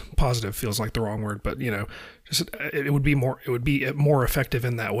positive, feels like the wrong word, but just it would be more effective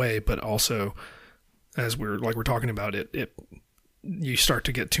in that way. But also, as we're talking about it, you start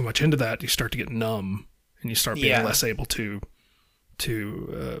to get too much into that, you start to get numb, and you start being less able to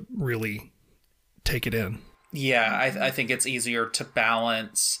really take it in. Yeah, I think it's easier to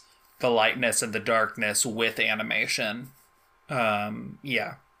balance the lightness and the darkness with animation.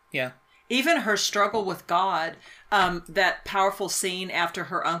 Yeah. Even her struggle with God, that powerful scene after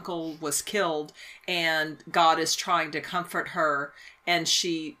her uncle was killed and God is trying to comfort her and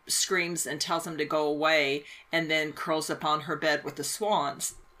she screams and tells him to go away and then curls up on her bed with the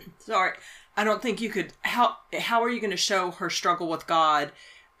swans. Sorry, I don't think you could... How are you going to show her struggle with God?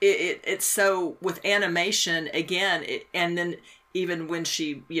 It's so... With animation, again, and then even when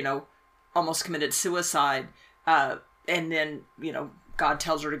she, almost committed suicide, and then, God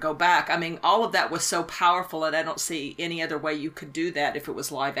tells her to go back. I mean, all of that was so powerful, and I don't see any other way you could do that if it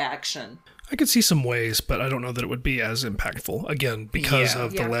was live action. I could see some ways, but I don't know that it would be as impactful. Again, because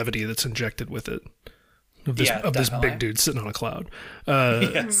of the levity that's injected with it. Of this big dude sitting on a cloud.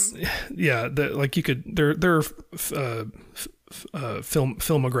 Yes. Yeah, you could... There are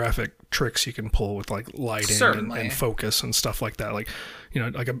filmographic tricks you can pull with like lighting and focus and stuff like that, like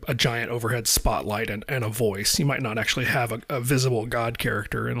like a giant overhead spotlight and a voice. You might not actually have a visible God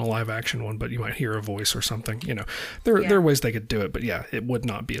character in a live action one, but you might hear a voice or something. There are ways they could do it, but it would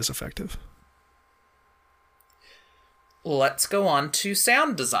not be as effective. Let's go on to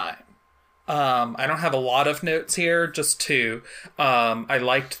sound design. I don't have a lot of notes here, just two. I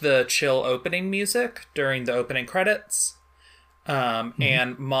liked the chill opening music during the opening credits.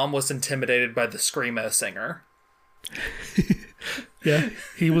 And Mom was intimidated by the Screamo singer. Yeah,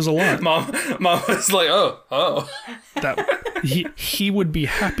 he was a lot. Mom was like, oh. That he would be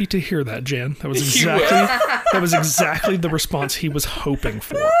happy to hear that, Jan. That was exactly the response he was hoping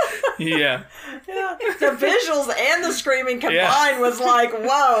for. Yeah. The visuals and the screaming combined was like,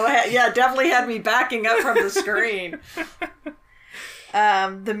 whoa. Yeah, definitely had me backing up from the screen.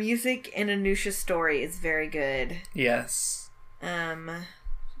 The music in Anusha's story is very good. Yes. And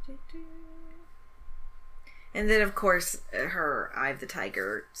then of course her Eye of the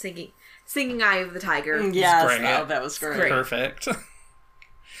Tiger singing Eye of the Tiger. Yes, that was great. Perfect.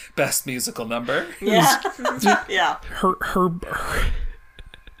 Best musical number. Yeah. Yeah.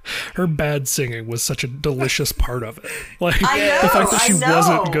 Her bad singing was such a delicious part of it. Like I know, the fact that she I know.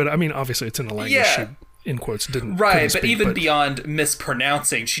 wasn't good. I mean, obviously it's in a language she, in quotes, didn't right, speak, but even beyond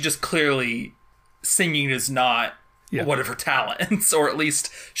mispronouncing, she just clearly singing is not one of her talents, or at least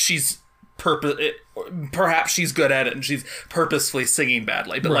she's perhaps she's good at it and she's purposefully singing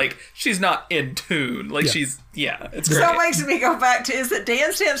badly, but like she's not in tune. Like she's it's great. So it makes me go back to, is it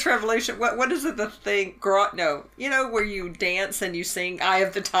Dance Dance Revolution? What is it, the thing? No, where you dance and you sing Eye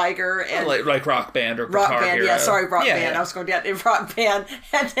of the Tiger and like Rock Band or Rock Guitar Band. Hero. Yeah, sorry, Rock Band. Yeah. I was going down in Rock Band,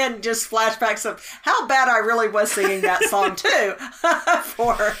 and then just flashbacks of how bad I really was singing that song too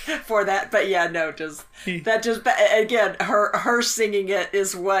for that. But again, her singing it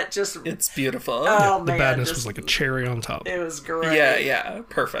is what just it's beautiful. Oh the man, badness was like a cherry on top. It was great. Yeah,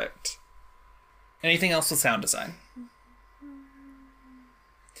 perfect. Anything else with sound design?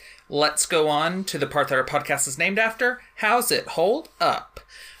 Let's go on to the part that our podcast is named after. How's it hold up?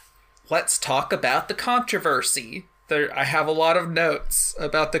 Let's talk about the controversy. I have a lot of notes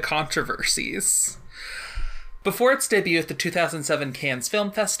about the controversies. Before its debut at the 2007 Cannes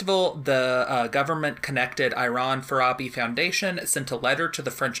Film Festival, the government-connected Iran Farabi Foundation sent a letter to the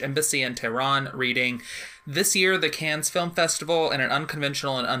French embassy in Tehran reading, "This year, the Cannes Film Festival, in an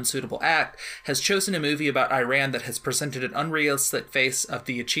unconventional and unsuitable act, has chosen a movie about Iran that has presented an unrealistic face of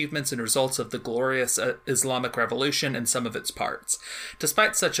the achievements and results of the glorious Islamic Revolution in some of its parts.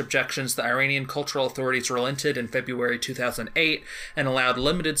 Despite such objections, the Iranian cultural authorities relented in February 2008 and allowed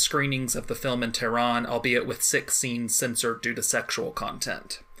limited screenings of the film in Tehran, albeit with 6 scenes censored due to sexual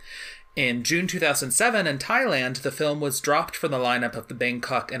content." In June 2007 in Thailand, the film was dropped from the lineup of the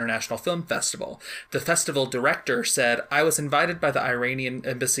Bangkok International Film Festival. The festival director said, "I was invited by the Iranian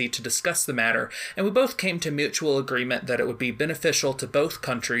embassy to discuss the matter, and we both came to mutual agreement that it would be beneficial to both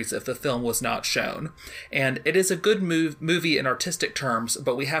countries if the film was not shown. And it is a good movie in artistic terms,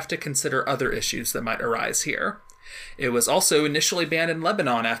 but we have to consider other issues that might arise here." It was also initially banned in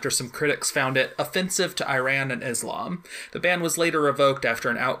Lebanon after some critics found it offensive to Iran and Islam. The ban was later revoked after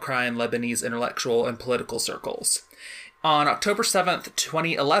an outcry in Lebanese intellectual and political circles. On October 7th,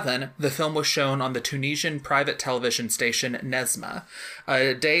 2011, the film was shown on the Tunisian private television station Nezma.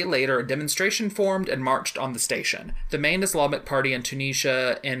 A day later, a demonstration formed and marched on the station. The main Islamic party in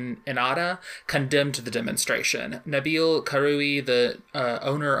Tunisia, Ennahda, condemned the demonstration. Nabil Karoui, the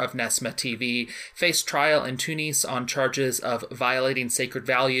owner of Nezma TV, faced trial in Tunis on charges of violating sacred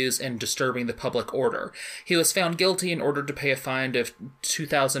values and disturbing the public order. He was found guilty and ordered to pay a fine of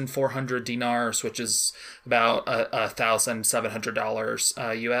 2,400 dinars, which is about $1,700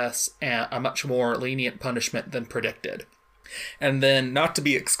 US, and a much more lenient punishment than predicted. And then, not to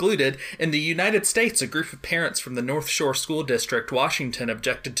be excluded, in the United States, a group of parents from the North Shore School District, Washington,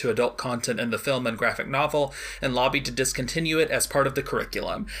 objected to adult content in the film and graphic novel and lobbied to discontinue it as part of the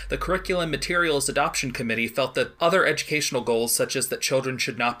curriculum. The Curriculum Materials Adoption Committee felt that other educational goals, such as that children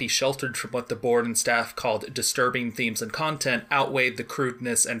should not be sheltered from what the board and staff called disturbing themes and content, outweighed the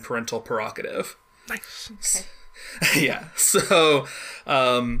crudeness and parental prerogative. Nice. Okay. Yeah, so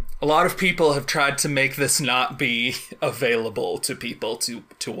a lot of people have tried to make this not be available to people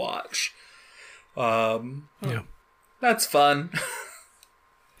to watch. Yeah. That's fun.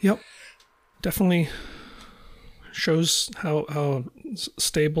 Yep. Definitely shows how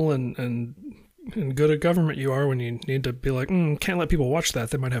stable and good a government you are when you need to be like, can't let people watch that.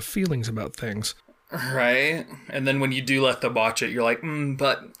 They might have feelings about things. Right? And then when you do let them watch it, you're like,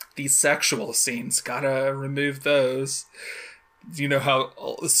 but these sexual scenes, gotta remove those. You know how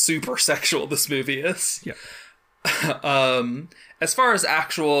super sexual this movie is? Yeah. As far as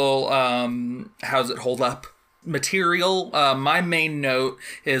actual, how does it hold up? Material, my main note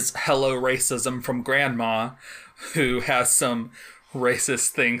is hello racism from Grandma, who has some racist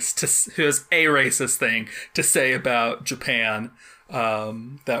things who has a racist thing to say about Japan.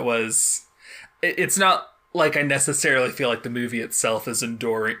 That was... It's not like I necessarily feel like the movie itself is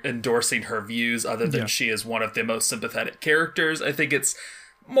endorsing her views, other than she is one of the most sympathetic characters. I think it's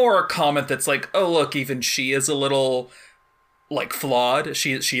more a comment that's like, oh, look, even she is a little, like, flawed.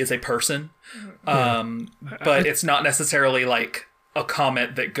 She is a person. But it's not necessarily, like, a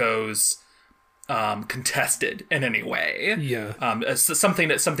comment that goes contested in any way. Yeah. It's something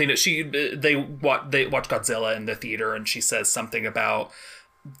that they watch Godzilla in the theater, and she says something about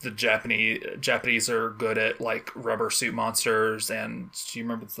the Japanese are good at, like, rubber suit monsters, and do you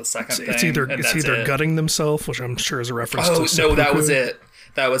remember the second thing? It's either gutting themselves, which I'm sure is a reference to seppuku. No, that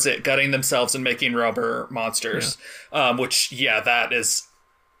was it. Gutting themselves and making rubber monsters. Yeah.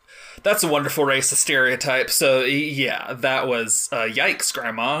 That's a wonderful racist stereotype. So yeah, that was yikes,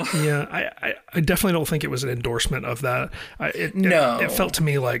 Grandma. Yeah, I definitely don't think it was an endorsement of that. It felt to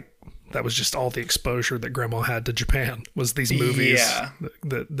me like that was just all the exposure that Grandma had to Japan, was these movies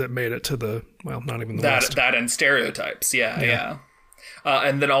that made it to the, well, not even the West. That and stereotypes, yeah.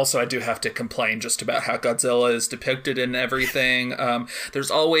 And then also I do have to complain just about how Godzilla is depicted in everything. There's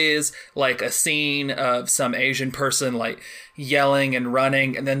always, like, a scene of some Asian person, like, yelling and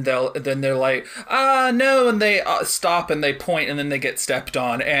running, and then they're like, no, and they stop and they point, and then they get stepped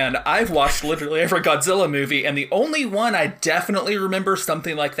on. And I've watched literally every Godzilla movie, and the only one I definitely remember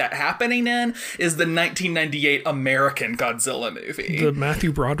something like that happening in is the 1998 American Godzilla movie. The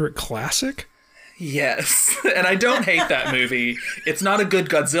Matthew Broderick classic? Yes, and I don't hate that movie. It's not a good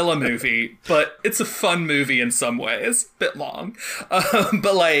Godzilla movie, but it's a fun movie in some ways. Bit long.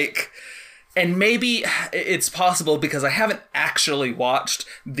 But, like, and maybe it's possible because I haven't actually watched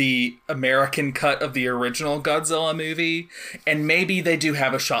the American cut of the original Godzilla movie, and maybe they do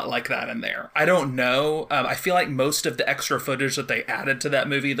have a shot like that in there. I don't know. I feel like most of the extra footage that they added to that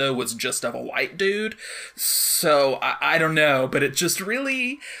movie, though, was just of a white dude. So I don't know, but it just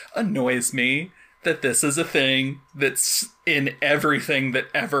really annoys me that this is a thing that's in everything that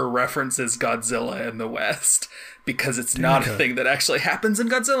ever references Godzilla in the West, because it's not a thing that actually happens in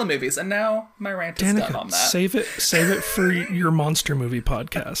Godzilla movies. And now my rant is done on that. Save it for your monster movie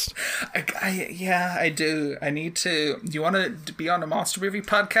podcast. I do. I need to. Do you want to be on a monster movie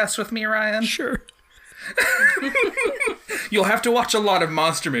podcast with me, Ryan? Sure. You'll have to watch a lot of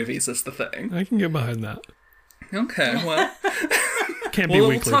monster movies, is the thing. I can get behind that. Okay, well... Can't be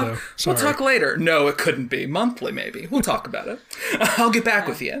weekly, though. Sorry. We'll talk later. No, it couldn't be. Monthly, maybe. We'll talk about it. I'll get back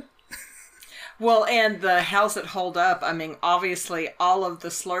with you. Well, and the How's It Hold Up? I mean, obviously, all of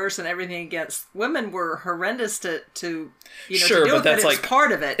the slurs and everything against women were horrendous to Sure, to deal but with, that's but it's like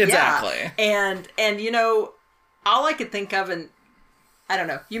part of it. exactly. Yeah. And all I could think of, and I don't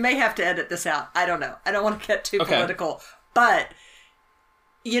know, you may have to edit this out. I don't know. I don't want to get too political, but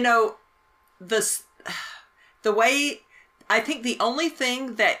the way I think the only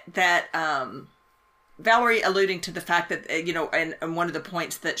thing that Valerie alluding to the fact that, and one of the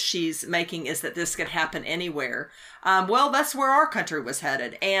points that she's making is that this could happen anywhere. Well, that's where our country was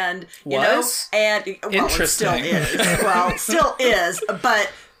headed. And, it still is. Well, still is.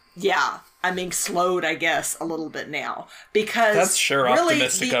 But, yeah, I mean, slowed, I guess, a little bit now. Because that's sure really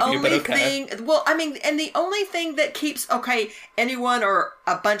optimistic of you, but okay. And the only thing that keeps, anyone or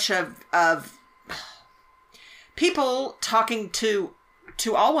a bunch of people talking to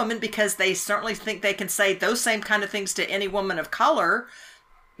all women because they certainly think they can say those same kind of things to any woman of color.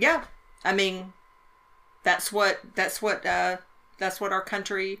 Yeah. I mean, that's what our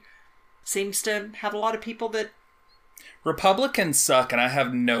country seems to have a lot of people that Republicans suck, and I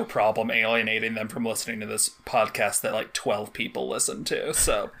have no problem alienating them from listening to this podcast that like 12 people listen to.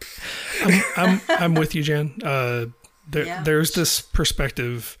 So I'm with you, Jan. There's this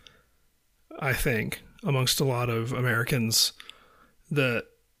perspective, I think, amongst a lot of Americans that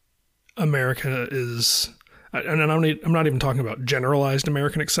America is, and I'm not even talking about generalized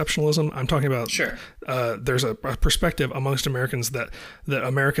American exceptionalism. I'm talking about there's a perspective amongst Americans that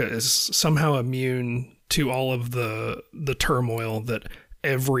America is somehow immune to all of the turmoil that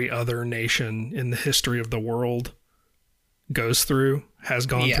every other nation in the history of the world goes through, has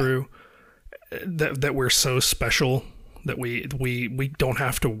gone through. That we're so special that we don't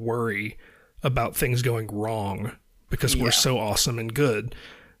have to worry about things going wrong because we're so awesome and good,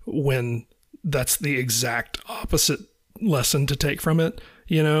 when that's the exact opposite lesson to take from it.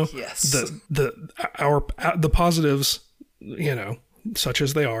 Yes. The positives, such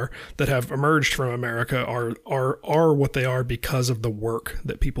as they are, that have emerged from America are what they are because of the work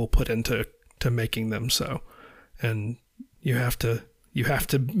that people put into making them so. And you have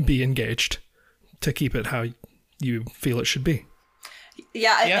to be engaged to keep it how you feel it should be.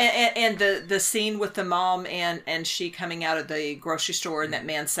 Yeah. And the scene with the mom and she coming out of the grocery store and that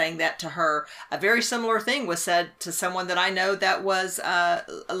man saying that to her, a very similar thing was said to someone that I know that was a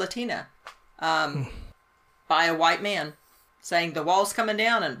Latina by a white man, saying the wall's coming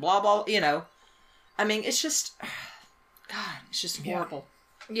down and blah, blah, I mean, it's just, God, it's just horrible.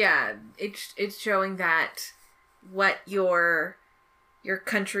 Yeah, it's showing that what your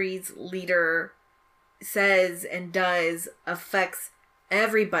country's leader says and does affects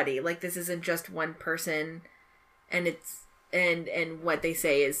everybody. Like, this isn't just one person, and it's and what they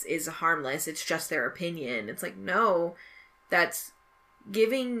say is harmless. It's just their opinion. It's like, no, that's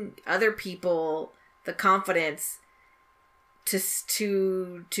giving other people the confidence to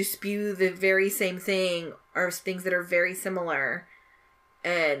spew the very same thing or things that are very similar.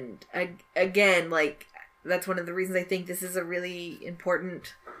 And again, like, that's one of the reasons I think this is a really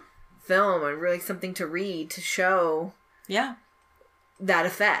important film and really something to read to show that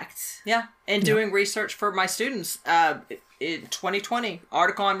effect. Yeah. And doing research for my students in 2020,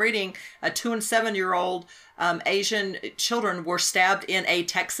 article I'm reading, a 2 and 7-year-old Asian children were stabbed in a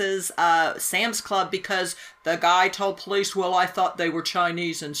Texas Sam's Club because the guy told police, well, I thought they were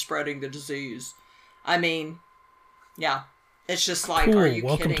Chinese and spreading the disease. I mean, yeah. It's just like, cool. Are you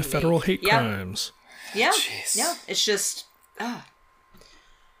Welcome kidding to federal me? hate crimes. Yeah. Jeez. Yeah. It's just,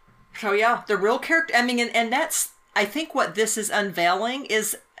 So yeah, the real character, I mean, and that's, I think what this is unveiling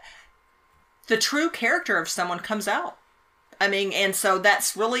is the true character of someone comes out. I mean, and so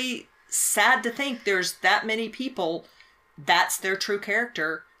that's really sad to think there's that many people, that's their true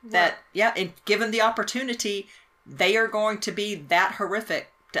character, that, and given the opportunity, they are going to be that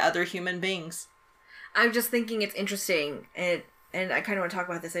horrific to other human beings. I'm just thinking it's interesting, and I kind of want to talk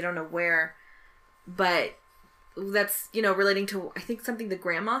about this. I don't know where, but that's, relating to, I think, something the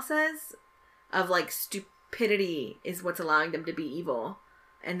grandma says of, like, stupidity is what's allowing them to be evil.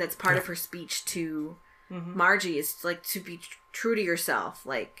 And that's part of her speech to Margie, is, like, to be true to yourself.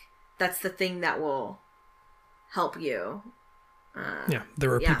 Like, that's the thing that will help you.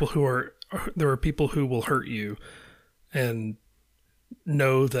 There are people who will hurt you and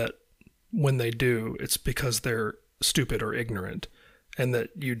know that when they do, it's because they're stupid or ignorant, and that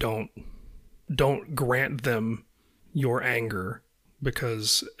you don't grant them your anger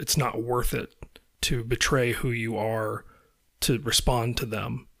because it's not worth it to betray who you are to respond to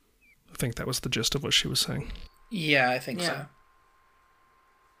them. I think that was the gist of what she was saying. Yeah, I think so.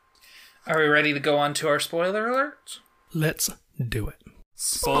 Are we ready to go on to our spoiler alerts? Let's do it.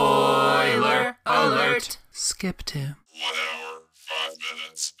 Spoiler alert. Skip to. 1 hour, 5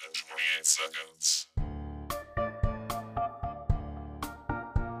 minutes, and 28 seconds.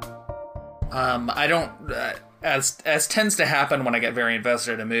 I don't, as tends to happen when I get very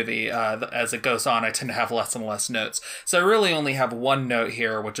invested in a movie, as it goes on, I tend to have less and less notes. So I really only have one note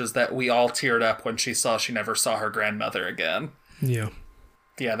here, which is that we all teared up when she never saw her grandmother again. Yeah.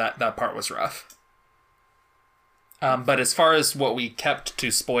 Yeah, that part was rough. But as far as what we kept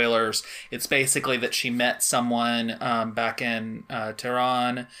to spoilers, it's basically that she met someone back in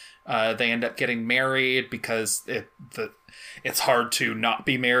Tehran. They end up getting married because it's hard to not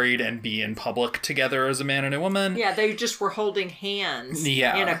be married and be in public together as a man and a woman. Yeah, they just were holding hands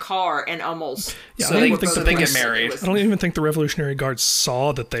Yeah. in a car and almost... Yeah, So they get married. I don't even think the Revolutionary Guard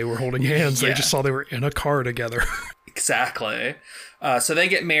saw that they were holding hands. Yeah. They just saw they were in a car together. Exactly. So they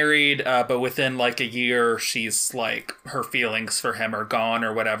get married, but within like a year, she's like, her feelings for him are gone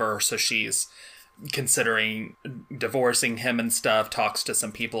or whatever. So she's considering divorcing him and stuff, talks to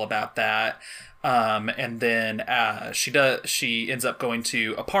some people about that. And then she ends up going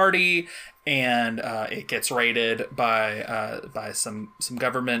to a party, and it gets raided by some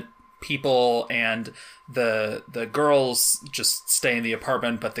government people, and the girls just stay in the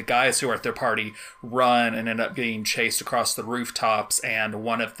apartment, but the guys who are at their party run and end up getting chased across the rooftops, and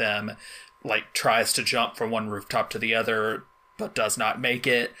one of them like tries to jump from one rooftop to the other but does not make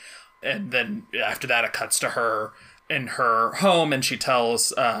it. And then after that, it cuts to her in her home, and she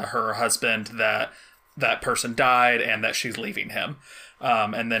tells her husband that that person died and that she's leaving him.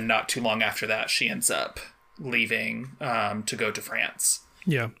 And then not too long after that, she ends up leaving to go to France.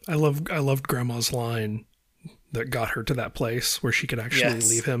 Yeah, I loved Grandma's line that got her to that place where she could actually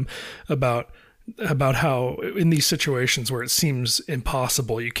leave him, about how in these situations where it seems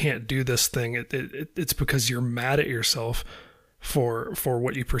impossible, you can't do this thing, it's because you're mad at yourself for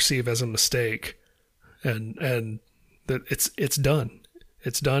what you perceive as a mistake, and that it's done.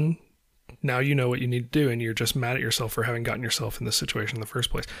 Now you know what you need to do, and you're just mad at yourself for having gotten yourself in this situation in the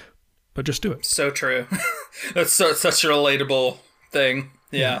first place. But just do it. So true. That's such a relatable thing.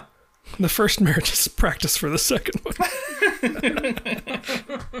 Yeah. The first marriage is practice for the second one.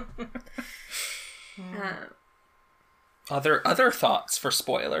 Other thoughts for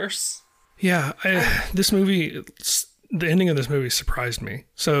spoilers? Yeah, this movie, the ending of this movie surprised me.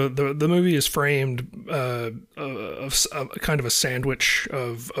 So the movie is framed of kind of a sandwich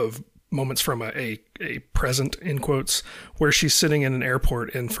of moments from a present, in quotes, where she's sitting in an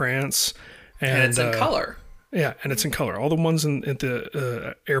airport in France. And it's in color. Yeah, and it's in color. All the ones at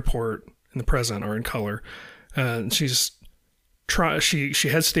the airport in the present are in color. And she heads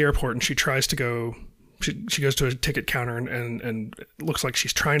to the airport, and she tries to go... She goes to a ticket counter, and it looks like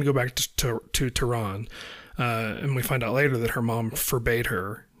she's trying to go back to Tehran. And we find out later that her mom forbade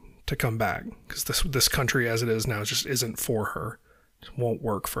her to come back because this country as it is now just isn't for her. It won't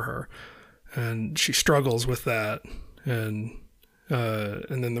work for her. And she struggles with that. And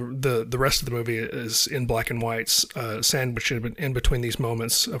then the rest of the movie is in black and whites, sandwiched in between these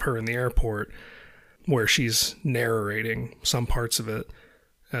moments of her in the airport where she's narrating some parts of it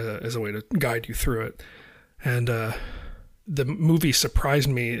as a way to guide you through it. And the movie surprised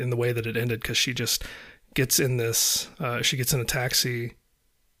me in the way that it ended, because she just gets in she gets in a taxi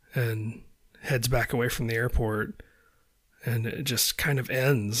and heads back away from the airport, and it just kind of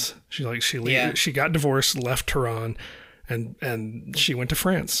ends. She got divorced, left Tehran, and she went to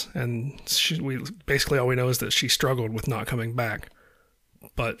France. And we basically, all we know is that she struggled with not coming back,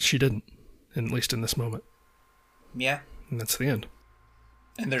 but she didn't, at least in this moment. Yeah. And that's the end.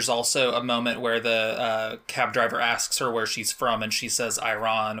 And there's also a moment where the cab driver asks her where she's from, and she says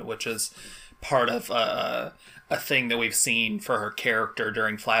Iran, which is part of a thing that we've seen for her character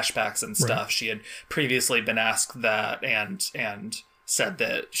during flashbacks and stuff. Right. She had previously been asked that and said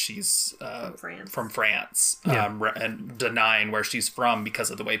that she's from France, Yeah. And denying where she's from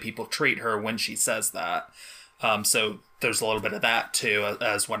because of the way people treat her when she says that. So there's a little bit of that, too,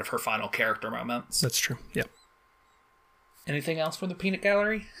 as one of her final character moments. That's true, yeah. Anything else from the peanut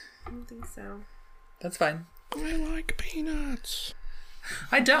gallery? I don't think so. That's fine. I like peanuts.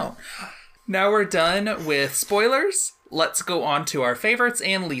 I don't. Now we're done with spoilers. Let's go on to our favorites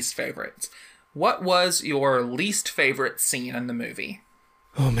and least favorites. What was your least favorite scene in the movie?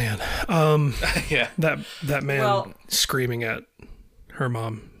 Oh, man. Yeah. That man screaming at her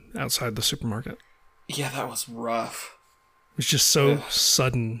mom outside the supermarket. Yeah, that was rough. It was just so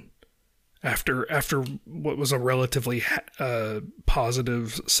sudden. After what was a relatively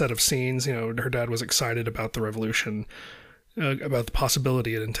positive set of scenes, her dad was excited about the revolution, about the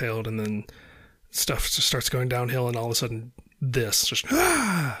possibility it entailed, and then stuff just starts going downhill, and all of a sudden, this. Just,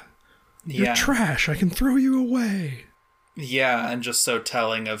 you're Yeah. trash. I can throw you away. Yeah, and just so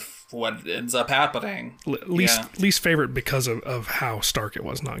telling of what ends up happening. Least favorite because of how stark it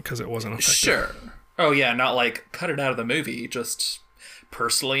was, not because it wasn't effective. Sure. Oh, yeah, not like cut it out of the movie. Just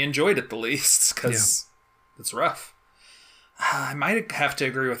personally enjoyed it the least, because it's rough. I might have to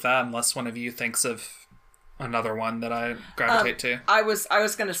agree with that, unless one of you thinks of another one that I gravitate to. I was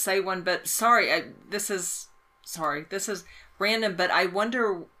going to say one, but sorry, this is random, but I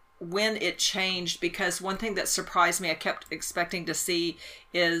wonder when it changed, because one thing that surprised me, I kept expecting to see,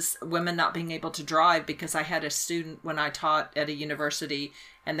 is women not being able to drive, because I had a student when I taught at a university,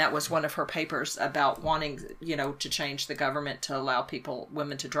 and that was one of her papers about wanting, to change the government to allow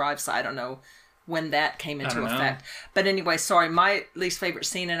women to drive. So I don't know when that came into effect. But anyway, sorry, my least favorite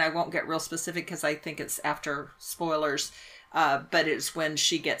scene, and I won't get real specific because I think it's after spoilers, but it's when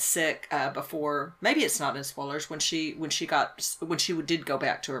she gets sick before, maybe it's not in spoilers, when she did go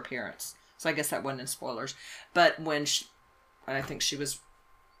back to her parents. So I guess that wasn't in spoilers. But I think it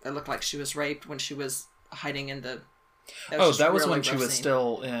looked like she was raped when she was hiding in the... That was really when she was scene.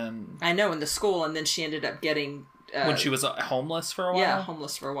 still in... I know, in the school, and then she ended up getting... when she was homeless for a while? Yeah,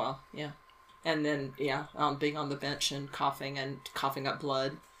 homeless for a while, yeah. And then, being on the bench and coughing up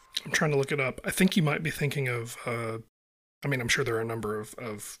blood. I'm trying to look it up. I think you might be thinking of... I'm sure there are a number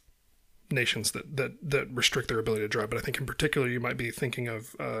of nations that restrict their ability to drive, but I think in particular you might be thinking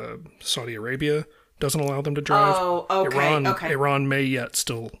of Saudi Arabia doesn't allow them to drive. Oh, okay. Iran may yet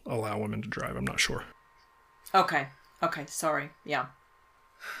still allow women to drive. I'm not sure. Okay, sorry, yeah.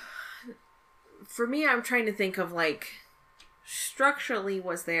 For me, I'm trying to think of, structurally,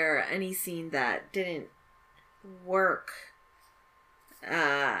 was there any scene that didn't work?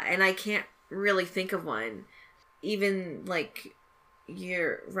 And I can't really think of one. Even,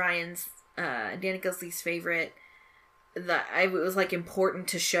 Ryan's, Danica's least favorite, it was, important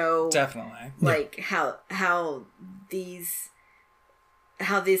to show... Definitely. How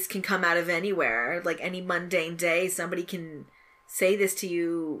this can come out of anywhere. Any mundane day, somebody can say this to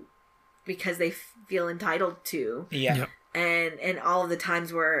you because they feel entitled to. Yeah. Yep. And all of the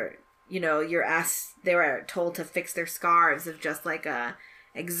times where, you're asked, they were told to fix their scarves of just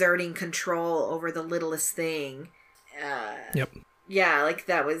exerting control over the littlest thing. Yep. Yeah,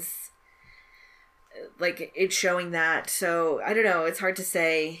 that was, it's showing that. So, I don't know, it's hard to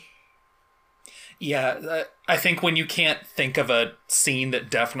say. Yeah, I think when you can't think of a scene that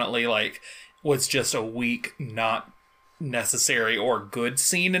definitely, was just a weak, not necessary or good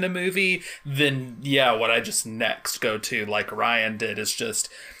scene in a movie, then, what I just next go to, like Ryan did, is just,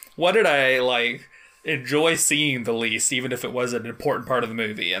 what did I, enjoy seeing the least, even if it was an important part of the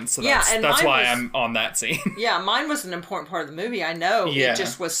movie? And so that's why I'm on that scene. Yeah, mine was an important part of the movie, I know. Yeah. It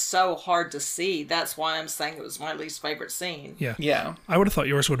just was so hard to see. That's why I'm saying it was my least favorite scene. Yeah. Yeah. I would have thought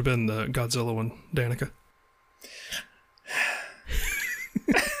yours would have been the Godzilla one, Danica.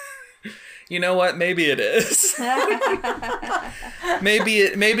 You know what? Maybe it is. maybe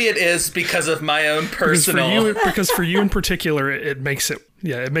it is because of my own personal... Because for you in particular, it makes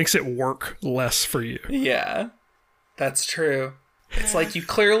it work less for you. Yeah, that's true. It's like you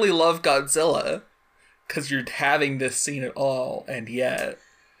clearly love Godzilla because you're having this scene at all, and yet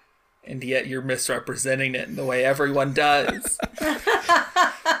you're misrepresenting it in the way everyone does.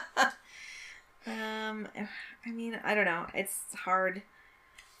 I don't know. It's hard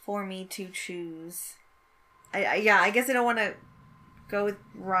for me to choose. I guess I don't want to go with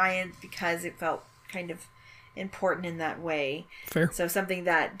Ryan because it felt kind of important in that way. Fair. So something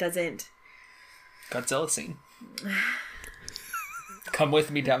that doesn't... Godzilla scene. Come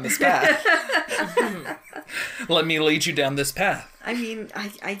with me down this path. Let me lead you down this path.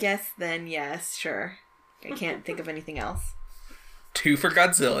 I guess then, yes, sure. I can't think of anything else. 2 for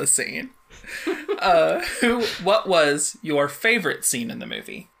Godzilla scene. What was your favorite scene in the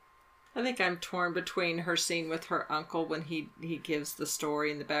movie? I think I'm torn between her scene with her uncle when he gives the story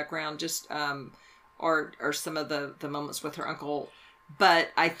in the background, just or some of the moments with her uncle. But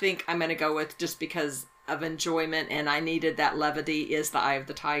I think I'm going to go with, just because of enjoyment and I needed that levity, is The Eye of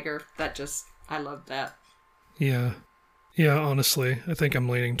the Tiger. I loved that. Yeah. Yeah, honestly, I think I'm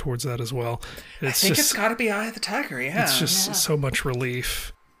leaning towards that as well. It's got to be Eye of the Tiger, yeah. It's just so much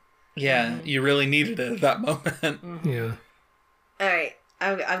relief. Yeah, you really needed it at that moment. Mm-hmm. Yeah. All right,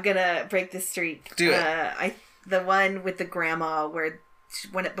 I'm gonna break the streak. Do it. The one with the grandma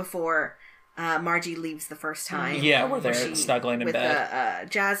before Margie leaves the first time. Yeah, where they're snuggling in bed.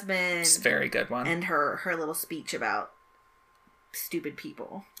 With Jasmine. It's a very good one. And her little speech about stupid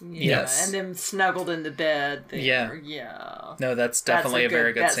people. Yes. And them snuggled in the bed there. Yeah. Yeah. No, that's definitely a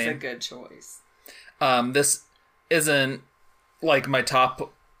very good scene. That's a good choice. This isn't like my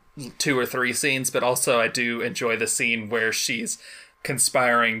top 2 or 3 scenes, but also I do enjoy the scene where she's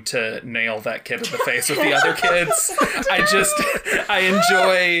conspiring to nail that kid in the face with the other kids. I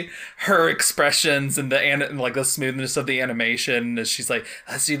enjoy her expressions and the smoothness of the animation as she's like,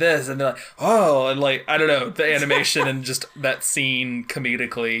 let's do this, and they're like, oh, and like, I don't know, the animation and just that scene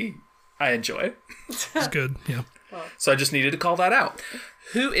comedically I enjoy. It's good. Yeah. So I just needed to call that out.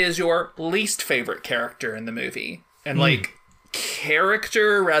 Who is your least favorite character in the movie? And like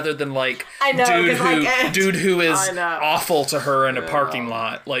character rather than like I know, dude who is I know. awful to her in a parking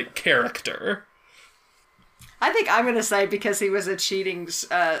lot, like character. I think I'm going to say because he was a cheating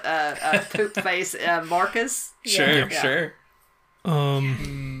poop face Marcus. Sure, Yeah. sure.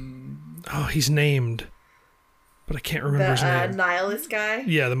 Oh, he's named, but I can't remember his The name. nihilist guy.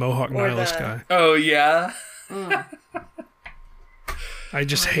 Yeah, the Mohawk or nihilist the- guy. Oh yeah. I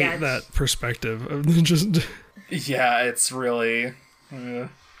just hate yeah. that perspective of just Yeah, it's really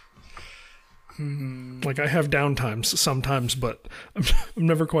like I have downtimes sometimes, but I'm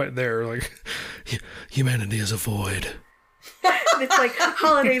never quite there. Like humanity is a void. It's like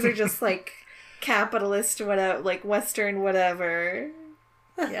holidays are just like capitalist, whatever, like Western, whatever.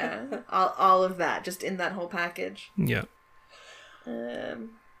 Yeah, all of that, just in that whole package. Yeah.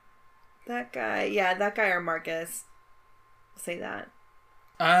 That guy or Marcus. I'll say that.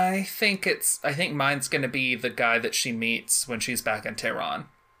 I think mine's gonna be the guy that she meets when she's back in Tehran.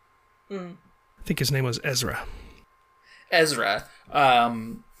 I think his name was Ezra. Ezra.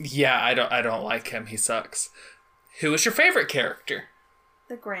 Yeah, I don't like him. He sucks. Who is your favorite character?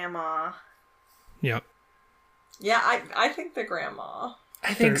 The grandma. Yeah. Yeah, I think the grandma.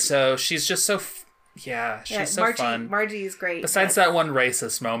 I think so. She's just so she's so fun. Margie's great. Besides that one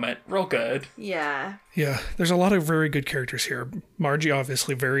racist moment, real good. Yeah. Yeah. There's a lot of very good characters here. Margie,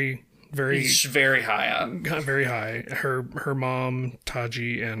 obviously, very He's very high up. very high. Her mom,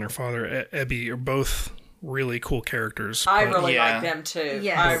 Taji, and her father, Ebby, are both really cool characters. I but- really Yeah. like them too.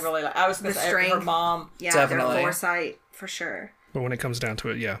 Yes. I really like. I was going The to say her strength. mom. Yeah, Definitely. their foresight, for sure. But when it comes down to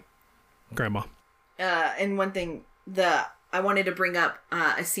it, yeah, grandma. And one thing, I wanted to bring up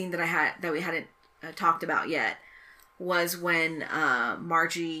a scene that we hadn't talked about yet was when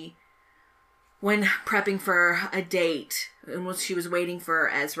Margie, when prepping for a date, and when she was waiting for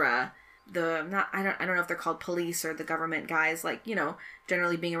Ezra, I don't know if they're called police or the government guys, like, you know,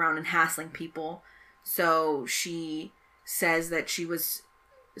 generally being around and hassling people. So she says that she was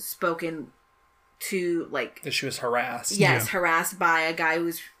spoken to, like, That she was harassed. yes, Yeah. harassed by a guy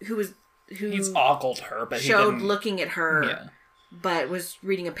who He's ogled her, but showed he didn't. looking at her, Yeah. but was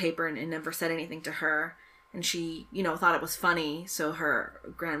reading a paper and never said anything to her. And she, you know, thought it was funny. So her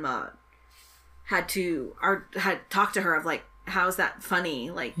grandma had talked to her of like, how's that funny?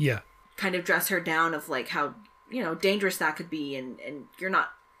 Like, Yeah. kind of dress her down of like how, you know, dangerous that could be. And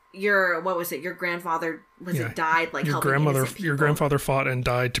what was it? Your grandfather died like helping innocent people. Your grandfather fought and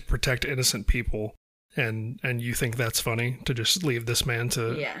died to protect innocent people. And you think that's funny to just leave this man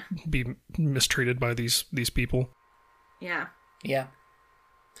to Yeah. be mistreated by these people? Yeah. Yeah.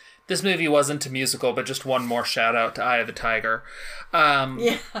 This movie wasn't a musical, but just one more shout out to Eye of the Tiger.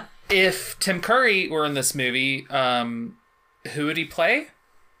 Yeah. If Tim Curry were in this movie, who would he play?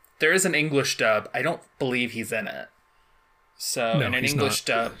 There is an English dub. I don't believe he's in it. So No, in an he's English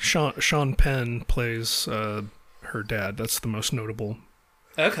not. dub. Sean Penn plays her dad. That's the most notable.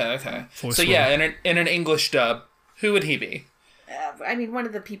 Okay. Voice So yeah, in an English dub, who would he be? I mean, one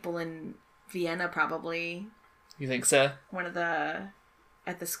of the people in Vienna, probably. You think so? One of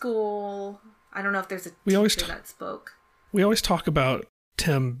at the school. I don't know if there's a We always teacher that spoke. We always talk about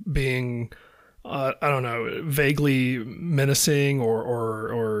Tim being, I don't know, vaguely menacing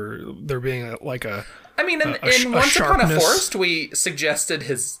or there being like a. I mean, in a Once Upon a sharpness. Forest, we suggested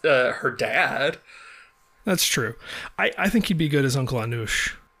her dad. That's true. I think he'd be good as Uncle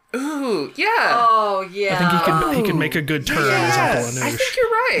Anoush. Ooh, yeah. Oh yeah. I think he can make a good turn as Uncle Yes, Anoush. I think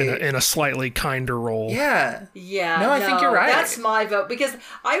you're right. In a slightly kinder role. Yeah. Yeah. No, I think you're right. That's my vote because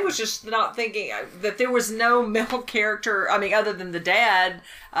I was just not thinking that there was no male character. I mean, other than the dad,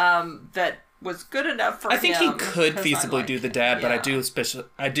 that was good enough for I think he him, could 'cause I feasibly like do the him. dad, but Yeah.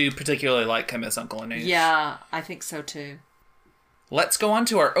 I do particularly like him as Uncle Anoush. Yeah, I think so too. Let's go on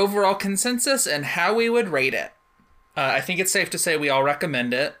to our overall consensus and how we would rate it. I think it's safe to say we all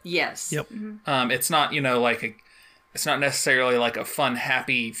recommend it. Yes. Yep. It's not, it's not necessarily like a fun,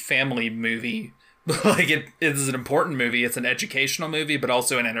 happy family movie. Like it is an important movie. It's an educational movie, but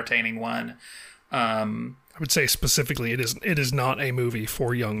also an entertaining one. I would say specifically, it is not a movie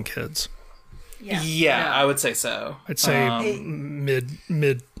for young kids. Yeah, I would say so. I'd say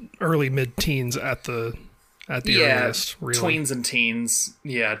early mid teens at the at the earliest, really. tweens and teens.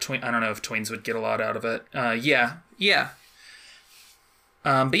 Yeah, I don't know if tweens would get a lot out of it. Yeah.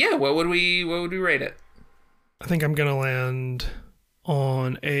 But yeah, what would we rate it? I think I'm gonna land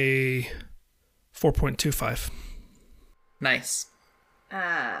on a 4.25. Nice.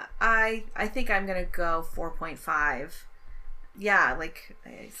 I think I'm gonna go 4.5. Yeah, like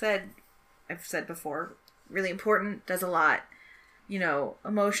I've said before, really important, does a lot.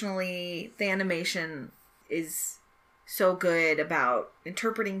 Emotionally, the animation is so good about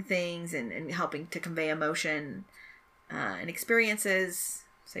interpreting things and helping to convey emotion and experiences.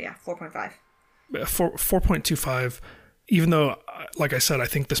 So yeah, 4.5. 4.25. Even though, like I said, I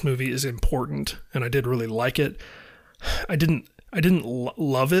think this movie is important and I did really like it, I didn't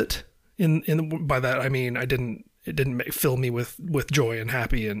love it. By that I mean it didn't fill me with joy and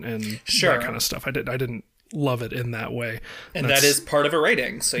happy and sure. that kind of stuff. I didn't love it in that way. And that is part of a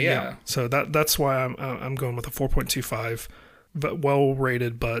rating. So yeah. So that's why I'm going with a 4.25. But well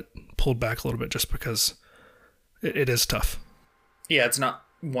rated, but pulled back a little bit just because it is tough. Yeah, it's not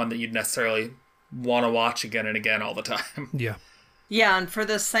one that you'd necessarily want to watch again and again all the time. Yeah. Yeah, and for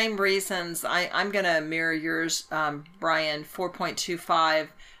the same reasons, I'm going to mirror yours, Brian, 4.25.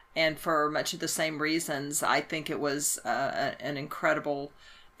 And for much of the same reasons, I think it was an incredible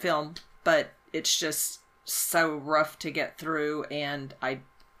film, but it's just so rough to get through, and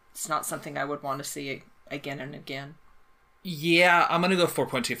it's not something I would want to see again and again. Yeah, I'm going to go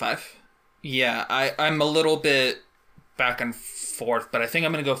 4.25. Yeah, I'm a little bit back and forth, but I think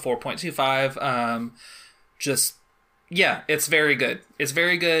I'm going to go 4.25. Yeah, it's very good. It's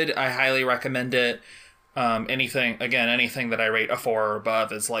very good. I highly recommend it. Anything that I rate a 4 or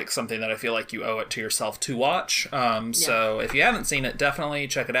above is like something that I feel like you owe it to yourself to watch. So if you haven't seen it, definitely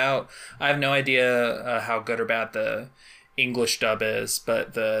check it out. I have no idea how good or bad the English dub is,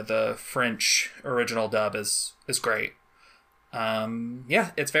 but the French original dub is great.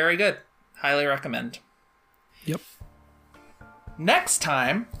 Yeah, it's very good. Highly recommend. Yep. Next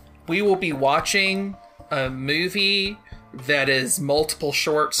time, we will be watching a movie that is multiple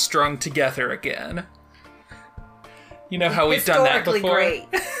shorts strung together again. You know how we've done that before? Great.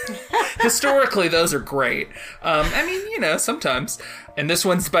 Historically, those are great. I mean, sometimes. And this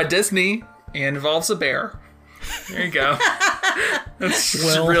one's by Disney and involves a bear. There you go.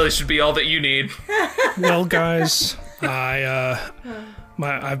 That really should be all that you need. Well, guys, I've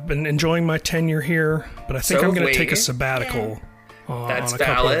been enjoying my tenure here, but I think I'm going to take a sabbatical on a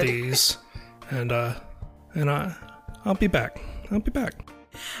couple of these, and I'll be back.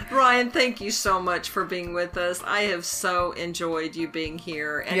 Ryan, thank you so much for being with us. I have so enjoyed you being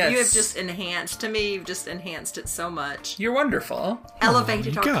here, and you have just enhanced it so much. You're wonderful.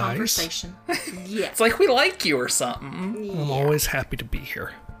 Elevated our conversation. Yes. It's like we like you or something. I'm always happy to be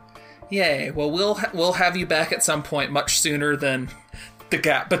here. Yay. Well, we'll have you back at some point much sooner than the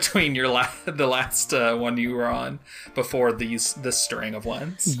gap between the last one you were on before this string of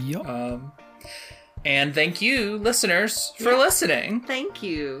ones. Yep. And thank you, listeners, for listening. Thank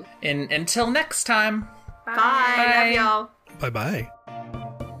you. And until next time. Bye. Love y'all. Bye-bye.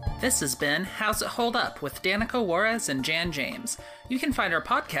 This has been How's It Hold Up with Danica Juarez and Jan James. You can find our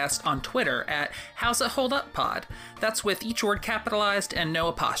podcast on Twitter at How's It Hold Up Pod. That's with each word capitalized and no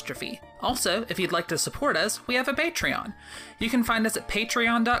apostrophe. Also, if you'd like to support us, we have a Patreon. You can find us at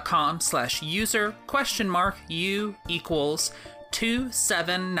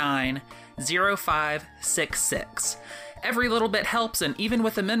patreon.com/user?U=2790566. Every little bit helps, and even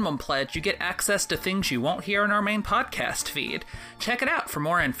with a minimum pledge, you get access to things you won't hear in our main podcast feed. Check it out for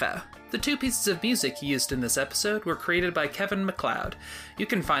more info. The 2 pieces of music used in this episode were created by Kevin MacLeod. You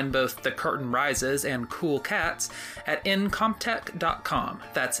can find both The Curtain Rises and Cool Cats at incompetech.com.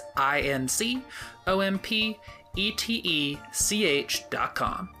 That's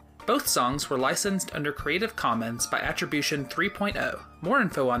INCOMPETECH.com. Both songs were licensed under Creative Commons by Attribution 3.0. More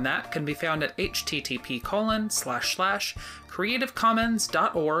info on that can be found at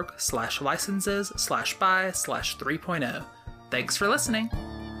http://creativecommons.org/licenses/by/3.0. Thanks for listening.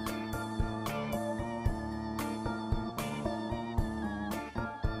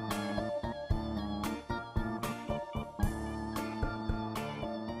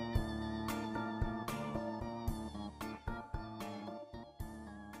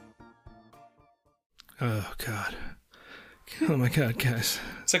 Oh, God. Oh, my God, guys.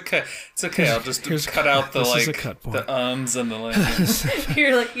 It's okay. I'll just cut out the, the ums and the like.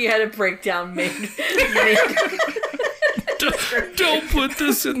 You're like, you had a breakdown mid. Don't put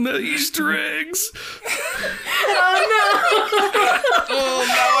this in the Easter eggs.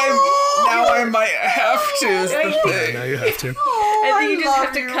 Oh Now I might have to. Is the thing. Now you have to. I think you just love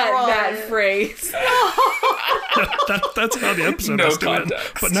have to you, cut Ryan. that phrase. That's how the episode No has to end.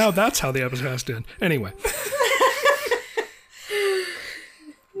 context. But now that's how the episode has to end. Anyway,